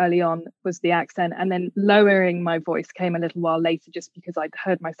quite early on, was the accent. And then lowering my voice came a little while later, just because I'd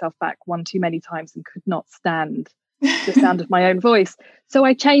heard myself back one too many times and could not stand the sound of my own voice. So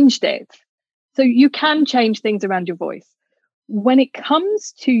I changed it. So you can change things around your voice. When it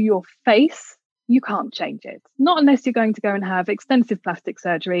comes to your face, you can't change it. Not unless you're going to go and have extensive plastic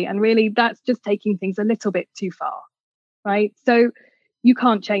surgery. And really, that's just taking things a little bit too far, right? So you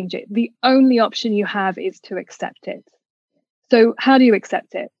can't change it. The only option you have is to accept it. So how do you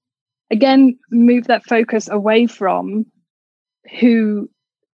accept it? Again, move that focus away from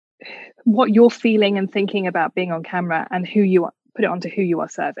what you're feeling and thinking about being on camera, and who you are, put it onto who you are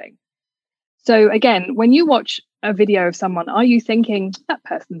serving. So again, when you watch a video of someone, are you thinking that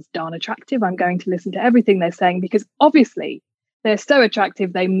person's darn attractive? I'm going to listen to everything they're saying, because obviously they're so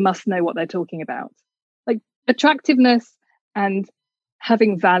attractive, they must know what they're talking about. Like, attractiveness and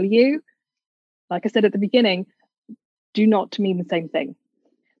having value, like I said at the beginning, do not mean the same thing.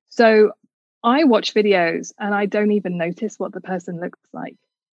 So I watch videos and I don't even notice what the person looks like,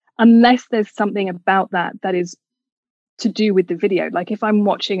 unless there's something about that is to do with the video. Like if I'm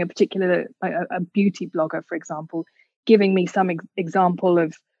watching a particular, like a beauty blogger, for example, giving me some example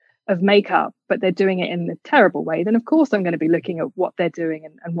of makeup, but they're doing it in a terrible way, then of course I'm going to be looking at what they're doing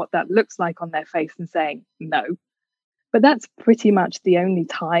and what that looks like on their face and saying no. But that's pretty much the only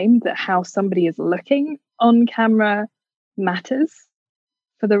time that how somebody is looking on camera matters.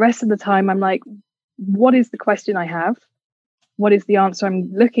 For the rest of the time, I'm like, what is the question I have? What is the answer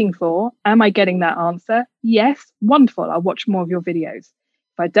I'm looking for? Am I getting that answer? Yes, wonderful. I'll watch more of your videos.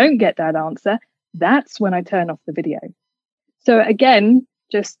 If I don't get that answer, that's when I turn off the video. So again,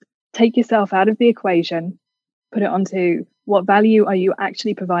 just take yourself out of the equation, put it onto what value are you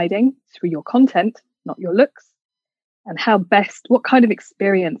actually providing through your content, not your looks, and what kind of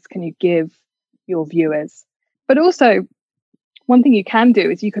experience can you give your viewers? But also, one thing you can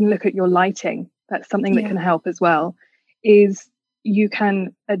do is you can look at your lighting. That's something that can help as well, is you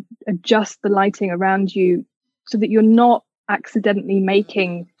can adjust the lighting around you so that you're not accidentally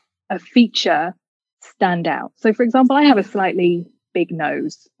making a feature stand out. So for example, I have a slightly big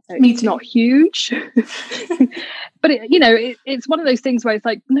nose. It's not huge, but it's one of those things where it's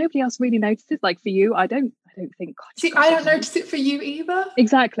like nobody else really notices. Like for you, I don't think. See, I don't notice it for you either.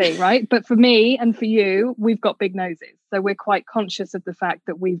 Exactly, right? But for me and for you, we've got big noses, so we're quite conscious of the fact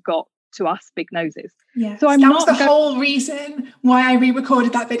that we've got, to us, big noses. Yeah, so that was the whole reason why I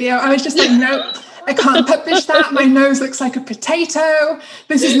re-recorded that video. I was just like, no, I can't publish that. My nose looks like a potato.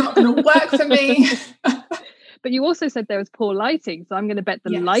 This is not going to work for me. But you also said there was poor lighting, so I'm going to bet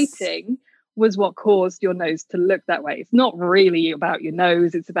the lighting was what caused your nose to look that way. It's not really about your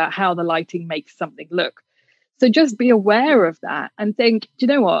nose, it's about how the lighting makes something look. So just be aware of that and think, do you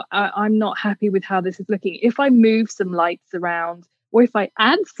know what? I'm not happy with how this is looking. If I move some lights around, or if I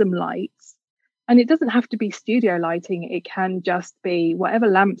add some lights, and it doesn't have to be studio lighting, it can just be whatever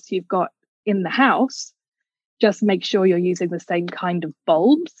lamps you've got in the house. Just make sure you're using the same kind of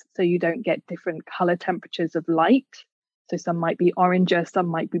bulbs so you don't get different color temperatures of light. So some might be oranger, some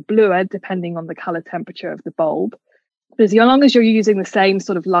might be bluer, depending on the color temperature of the bulb. But as long as you're using the same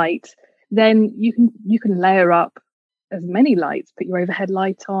sort of light, then you can layer up as many lights, put your overhead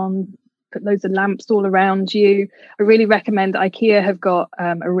light on, put loads of lamps all around you. I really recommend, IKEA have got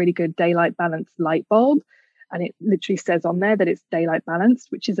a really good daylight balanced light bulb. And it literally says on there that it's daylight balanced,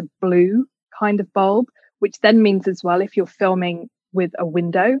 which is a blue kind of bulb, which then means as well, if you're filming with a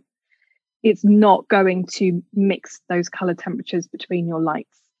window, it's not going to mix those color temperatures between your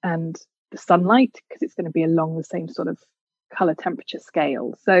lights and the sunlight, because it's going to be along the same sort of color temperature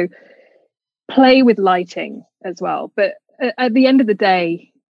scale. So play with lighting as well. But at the end of the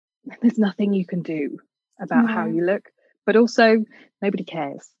day, there's nothing you can do about how you look, but also nobody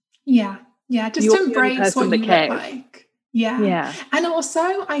cares. Yeah. Just embrace what you look like. Yeah. And also,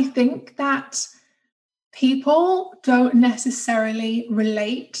 I think that people don't necessarily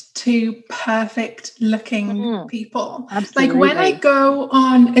relate to perfect looking people. Absolutely. Like when I go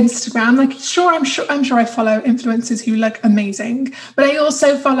on Instagram, like I'm sure I follow influencers who look amazing, but I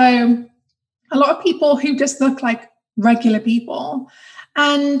also follow a lot of people who just look like regular people,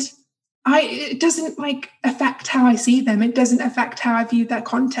 and it doesn't like affect how I see them. It doesn't affect how I view their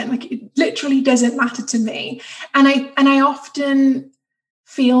content. Like it literally doesn't matter to me. And I often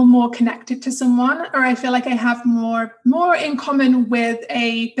feel more connected to someone, or I feel like I have more in common with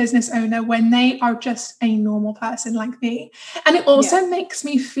a business owner when they are just a normal person like me. And it also makes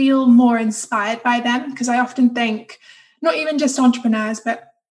me feel more inspired by them, because I often think, not even just entrepreneurs,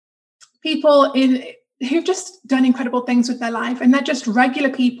 but people who've just done incredible things with their life, and they're just regular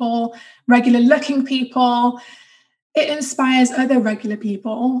people, regular looking people. It inspires other regular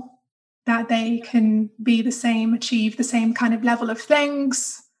people that they can be the same, achieve the same kind of level of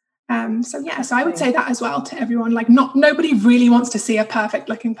things. So I would say that as well to everyone. Like nobody really wants to see a perfect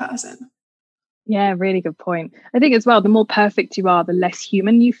looking person. Yeah, really good point. I think as well, the more perfect you are, the less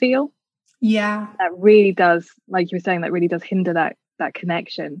human you feel. Yeah. That really does, like you were saying, that really does hinder that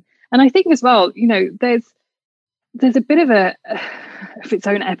connection. And I think as well, there's a bit of its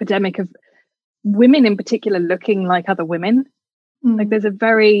own epidemic of women in particular looking like other women. Like there's a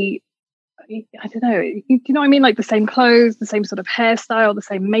very, I don't know, do you know what I mean? Like the same clothes, the same sort of hairstyle, the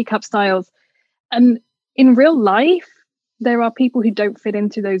same makeup styles. And in real life, there are people who don't fit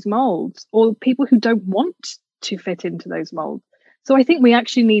into those molds, or people who don't want to fit into those molds. So I think we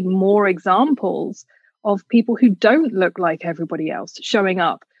actually need more examples of people who don't look like everybody else showing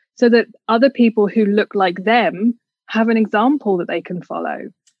up, so that other people who look like them have an example that they can follow.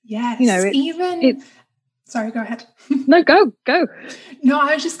 Yes. Sorry, go ahead. No, go. No,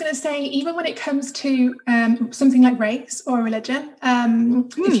 I was just going to say, even when it comes to something like race or religion,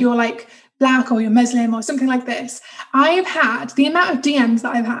 if you're like Black or you're Muslim or something like this, I've had the amount of DMs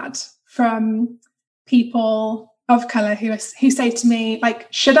that I've had from people of color who say to me, like,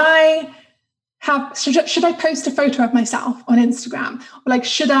 should I post a photo of myself on Instagram? Or like,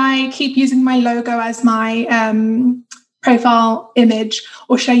 should I keep using my logo as my profile image,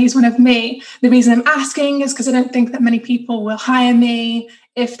 or should I use one of me? The reason I'm asking is because I don't think that many people will hire me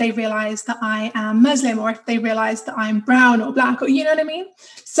if they realize that I am Muslim, or if they realize that I'm brown or Black, or you know what I mean?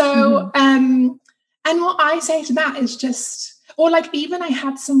 So, and what I say to that is just, or like, even I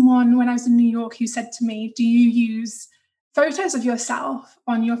had someone when I was in New York who said to me, do you use photos of yourself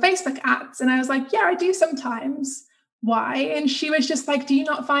on your Facebook ads? And I was like, yeah, I do sometimes. Why? And she was just like, do you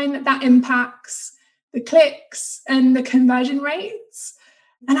not find that impacts the clicks and the conversion rates?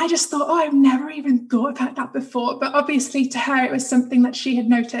 And I just thought, I've never even thought about that before. But obviously to her, it was something that she had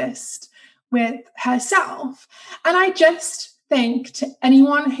noticed with herself. And I just think, to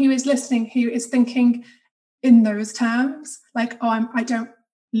anyone who is listening, who is thinking in those terms, like, I don't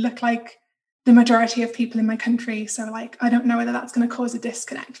look like the majority of people in my country, so like, I don't know whether that's going to cause a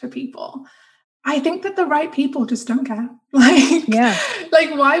disconnect for people. I think that the right people just don't care.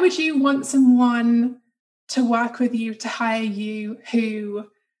 Like, why would you want someone to work with you, to hire you, who,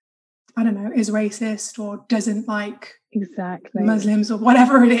 I don't know, is racist or doesn't like Muslims or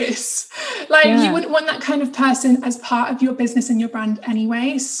whatever it is? Like, you wouldn't want that kind of person as part of your business and your brand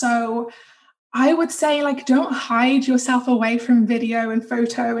anyway. So I would say, like, don't hide yourself away from video and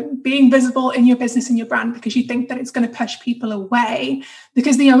photo and being visible in your business and your brand because you think that it's going to push people away,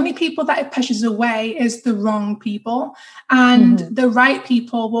 because the only people that it pushes away is the wrong people, and the right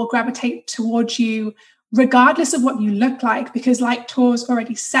people will gravitate towards you regardless of what you look like, because like Tor's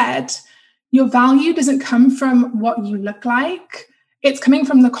already said, your value doesn't come from what you look like. It's coming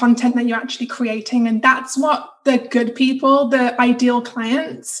from the content that you're actually creating. And that's what the good people, the ideal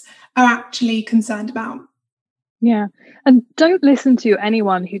clients, are actually concerned about. Yeah. And don't listen to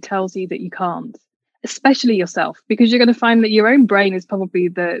anyone who tells you that you can't, especially yourself, because you're going to find that your own brain is probably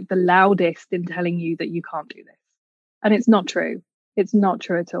the loudest in telling you that you can't do this. And it's not true. It's not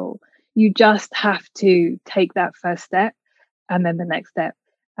true at all. You just have to take that first step, and then the next step,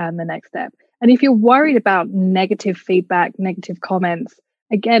 and the next step. And if you're worried about negative feedback, negative comments,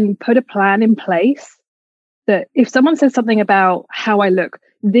 again, put a plan in place that if someone says something about how I look,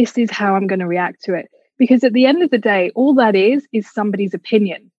 this is how I'm going to react to it. Because at the end of the day, all that is somebody's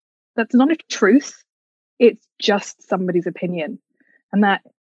opinion. That's not a truth. It's just somebody's opinion. And that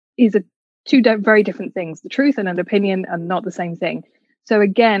is two very different things. The truth and an opinion are not the same thing. So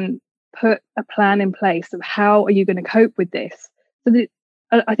again, put a plan in place of how are you going to cope with this. So that,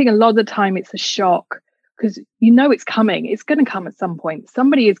 I think a lot of the time it's a shock, because you know it's coming. It's going to come at some point.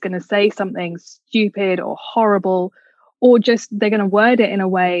 Somebody is going to say something stupid or horrible, or just they're going to word it in a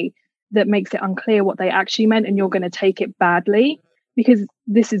way that makes it unclear what they actually meant, and you're going to take it badly, because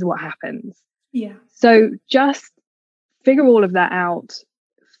this is what happens. Yeah. So just figure all of that out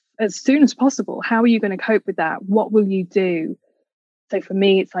as soon as possible. How are you going to cope with that? What will you do? So for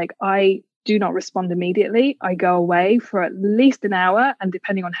me, it's like, I do not respond immediately. I go away for at least an hour, and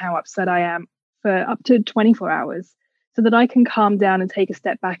depending on how upset I am, for up to 24 hours, so that I can calm down and take a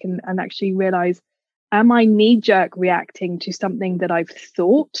step back and actually realize, am I knee-jerk reacting to something that I've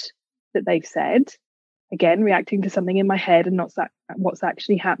thought that they've said? Again, reacting to something in my head and not what's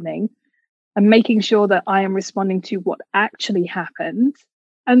actually happening, and making sure that I am responding to what actually happened,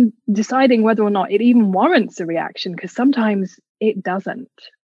 and deciding whether or not it even warrants a reaction, because sometimes it doesn't.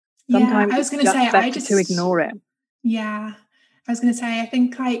 Sometimes I was going to say, better to ignore it. Yeah, I was going to say, I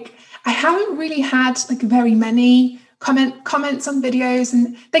think like I haven't really had like very many comments on videos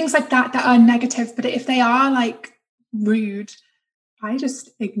and things like that are negative, but if they are like rude, I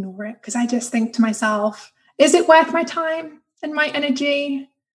just ignore it, because I just think to myself, is it worth my time and my energy?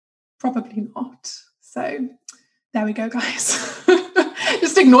 Probably not. So there we go, guys.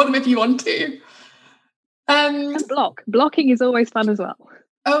 Just ignore them if you want to. And blocking is always fun as well.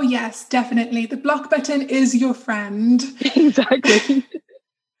 Oh yes, definitely. The block button is your friend. Exactly.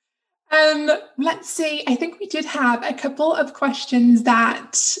 Let's see. I think we did have a couple of questions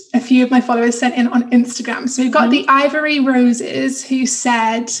that a few of my followers sent in on Instagram. So we've got the Ivory Roses, who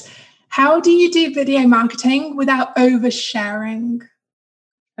said, How do you do video marketing without oversharing?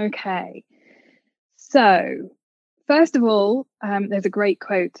 Okay. So, first of all, there's a great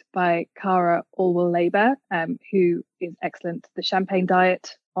quote by Cara Alwell-Labour, who is excellent. The Champagne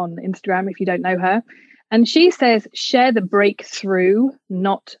Diet on Instagram, if you don't know her. And she says, share the breakthrough,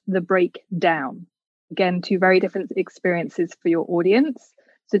 not the breakdown. Again, two very different experiences for your audience.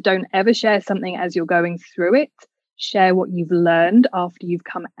 So don't ever share something as you're going through it. Share what you've learned after you've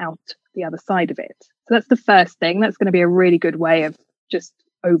come out the other side of it. So that's the first thing. That's going to be a really good way of just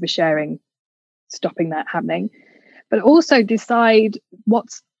oversharing, stopping that happening. But also decide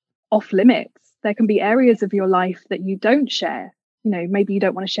what's off limits. There can be areas of your life that you don't share. You know, maybe you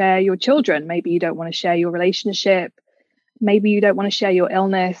don't want to share your children. Maybe you don't want to share your relationship. Maybe you don't want to share your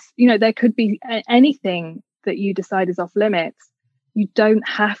illness. You know, there could be anything that you decide is off limits. You don't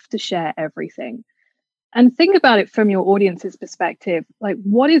have to share everything. And think about it from your audience's perspective. Like,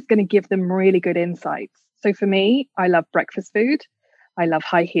 what is going to give them really good insights? So for me, I love breakfast food. I love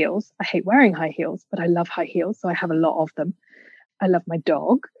high heels. I hate wearing high heels, but I love high heels. So I have a lot of them. I love my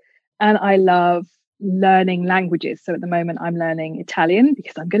dog. And I love learning languages. So at the moment, I'm learning Italian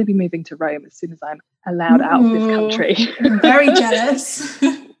because I'm going to be moving to Rome as soon as I'm allowed out of this country. I'm very jealous.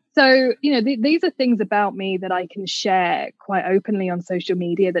 So, you know, these are things about me that I can share quite openly on social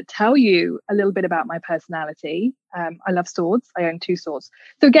media that tell you a little bit about my personality. I love swords. I own 2 swords.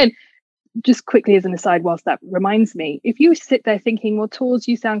 So again, just quickly as an aside, whilst that reminds me, if you sit there thinking, well, Taurs,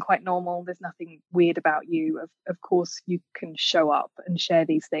 you sound quite normal, there's nothing weird about you, of course you can show up and share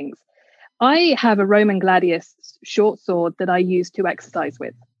these things. I have a Roman gladius short sword that I use to exercise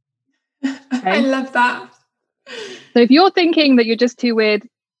with. Okay? I love that. So if you're thinking that you're just too weird,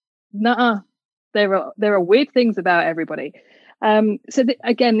 nuh-uh. There are weird things about everybody.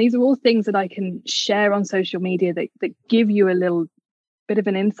 Again, these are all things that I can share on social media that give you a little bit of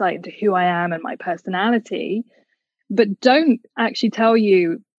an insight into who I am and my personality, but don't actually tell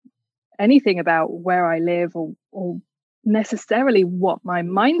you anything about where I live or necessarily what my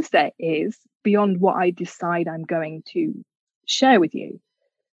mindset is beyond what I decide I'm going to share with you.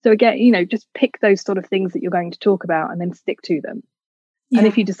 So again, you know, just pick those sort of things that you're going to talk about and then stick to them. Yeah. And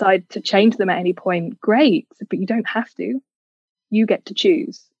if you decide to change them at any point, great, but you don't have to. You get to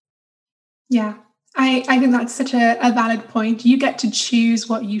choose. Yeah, I think that's such a valid point. You get to choose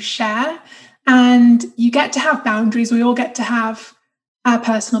what you share and you get to have boundaries. We all get to have our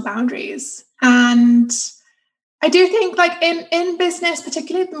personal boundaries. And I do think, like in business,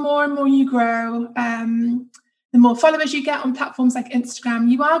 particularly the more and more you grow, the more followers you get on platforms like Instagram,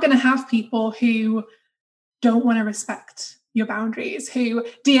 you are going to have people who don't want to respect your boundaries, who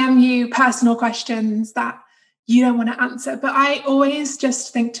DM you personal questions that you don't want to answer. But I always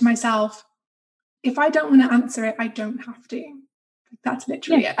just think to myself, if I don't want to answer it, I don't have to. That's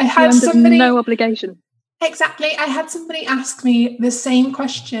literally it. I had somebody, no obligation. Exactly. I had somebody ask me the same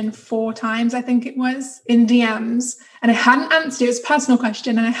question 4 times, I think it was, in DMs, and I hadn't answered it. It was a personal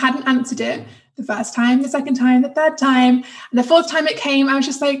question, and I hadn't answered it the first time, the second time, the third time, and the 4th time it came. I was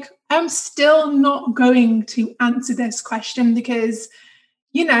just like, I'm still not going to answer this question because,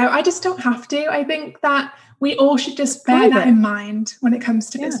 you know, I just don't have to. I think that we all should just bear that in mind when it comes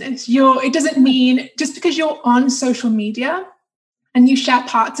to business. It doesn't mean just because you're on social media and you share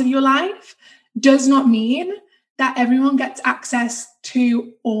parts of your life does not mean that everyone gets access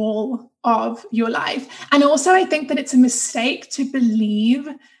to all of your life. And also, I think that it's a mistake to believe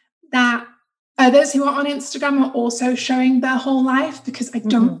that others who are on Instagram are also showing their whole life, because I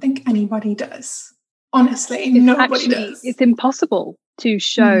don't think anybody does. Honestly, nobody does. It's impossible to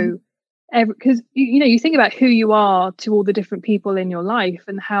show because you think about who you are to all the different people in your life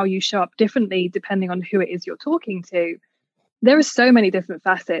and how you show up differently depending on who it is you're talking to. There are so many different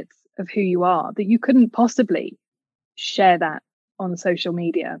facets of who you are that you couldn't possibly share that on social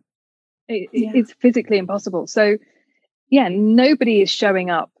media. It's physically impossible. So nobody is showing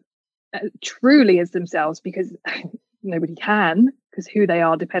up truly as themselves, because nobody can, because who they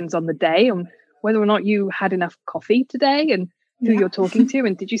are depends on the day, and whether or not you had enough coffee today, and who you're talking to,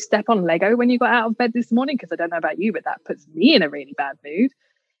 and did you step on Lego when you got out of bed this morning? Because I don't know about you, but that puts me in a really bad mood.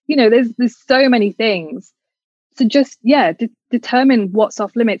 You know, there's so many things. So just determine what's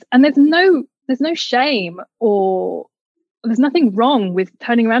off limits, and there's no shame, or there's nothing wrong with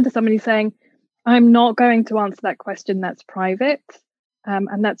turning around to somebody saying, I'm not going to answer that question, that's private,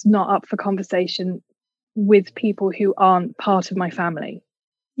 and that's not up for conversation with people who aren't part of my family.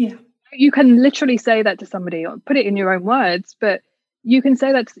 Yeah. You can literally say that to somebody, or put it in your own words, but you can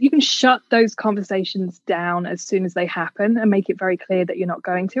say that, you can shut those conversations down as soon as they happen and make it very clear that you're not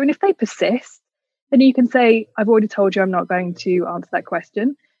going to. And if they persist, then you can say, I've already told you I'm not going to answer that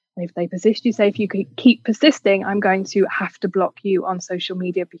question. And if they persist, you say, if you keep persisting, I'm going to have to block you on social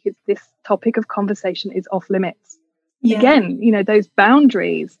media because this topic of conversation is off limits. Yeah. Again, those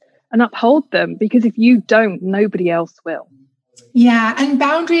boundaries, and uphold them, because if you don't, nobody else will. Yeah, and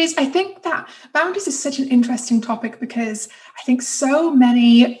boundaries, I think that boundaries is such an interesting topic because I think so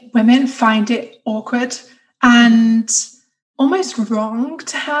many women find it awkward and almost wrong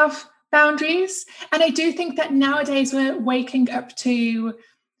to have boundaries. And I do think that nowadays we're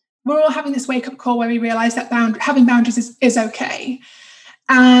all having this wake-up call where we realize that having boundaries is okay.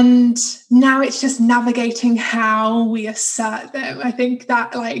 And now it's just navigating how we assert them. I think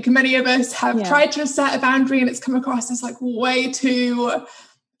that many of us have tried to assert a boundary and it's come across as way too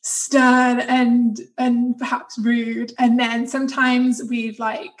stern and perhaps rude. And then sometimes we've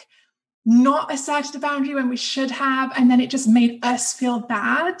not asserted a boundary when we should have, and then it just made us feel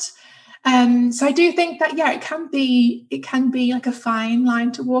bad. So I do think that, it can be a fine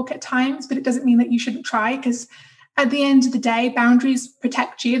line to walk at times, but it doesn't mean that you shouldn't try, because at the end of the day, boundaries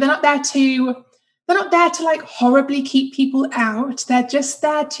protect you. They're not there to horribly keep people out. They're just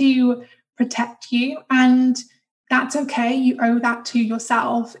there to protect you. And that's okay. You owe that to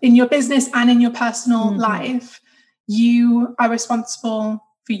yourself in your business and in your personal life. You are responsible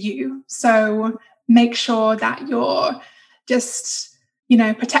for you. So make sure that you're just,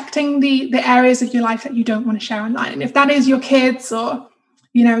 protecting the areas of your life that you don't want to share online. And if that is your kids or,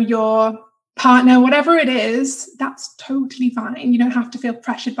 your partner, whatever it is, that's totally fine. You don't have to feel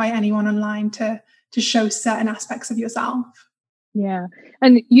pressured by anyone online to show certain aspects of yourself. Yeah.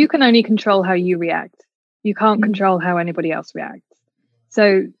 And you can only control how you react. You can't control how anybody else reacts.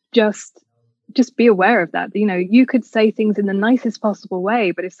 So just be aware of that. You could say things in the nicest possible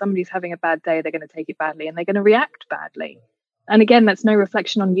way, but if somebody's having a bad day, they're going to take it badly and they're going to react badly. And again, that's no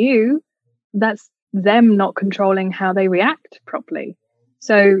reflection on you. That's them not controlling how they react properly.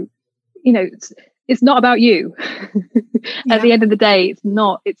 So it's not about you. At the end of the day, it's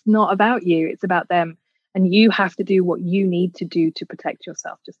not about you. It's about them. And you have to do what you need to do to protect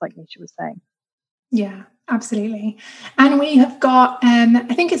yourself, just like Nisha was saying. Yeah, absolutely. And we have got,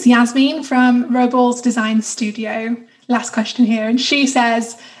 I think it's Yasmin from Robal's Design Studio. Last question here. And she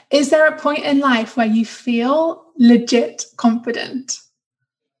says, is there a point in life where you feel legit confident?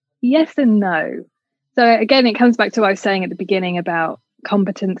 Yes and no. So again, it comes back to what I was saying at the beginning about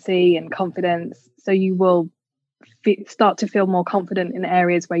competency and confidence. So you will start to feel more confident in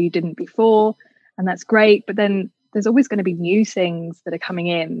areas where you didn't before, and that's great. But then there's always going to be new things that are coming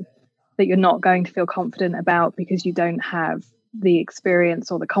in that you're not going to feel confident about because you don't have the experience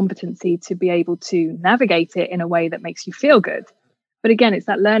or the competency to be able to navigate it in a way that makes you feel good. But again, it's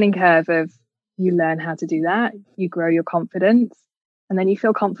that learning curve of you learn how to do that, you grow your confidence, and then you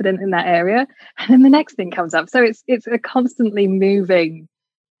feel confident in that area, and then the next thing comes up. So it's a constantly moving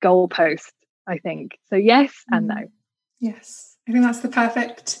goalpost, I think. So yes and no. Yes, I think that's the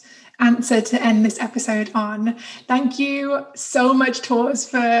perfect answer to end this episode on. Thank you so much, Tors,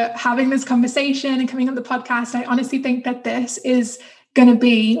 for having this conversation and coming on the podcast. I honestly think that this is going to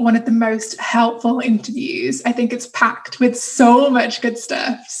be one of the most helpful interviews. I think it's packed with so much good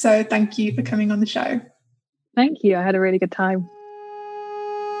stuff. So thank you for coming on the show. Thank you. I had a really good time.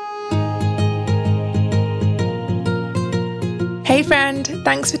 Hey friend,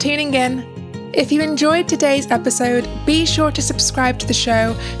 thanks for tuning in. If you enjoyed today's episode, be sure to subscribe to the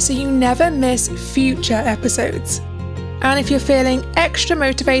show so you never miss future episodes. And if you're feeling extra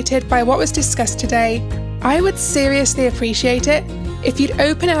motivated by what was discussed today, I would seriously appreciate it if you'd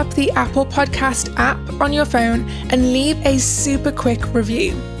open up the Apple Podcast app on your phone and leave a super quick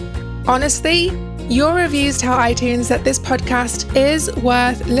review. Honestly, your reviews tell iTunes that this podcast is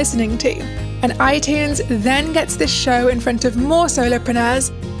worth listening to, and iTunes then gets this show in front of more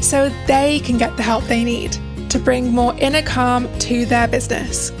solopreneurs so they can get the help they need to bring more inner calm to their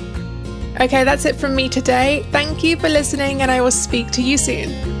business. Okay, that's it from me today. Thank you for listening, and I will speak to you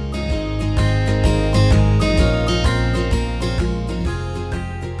soon.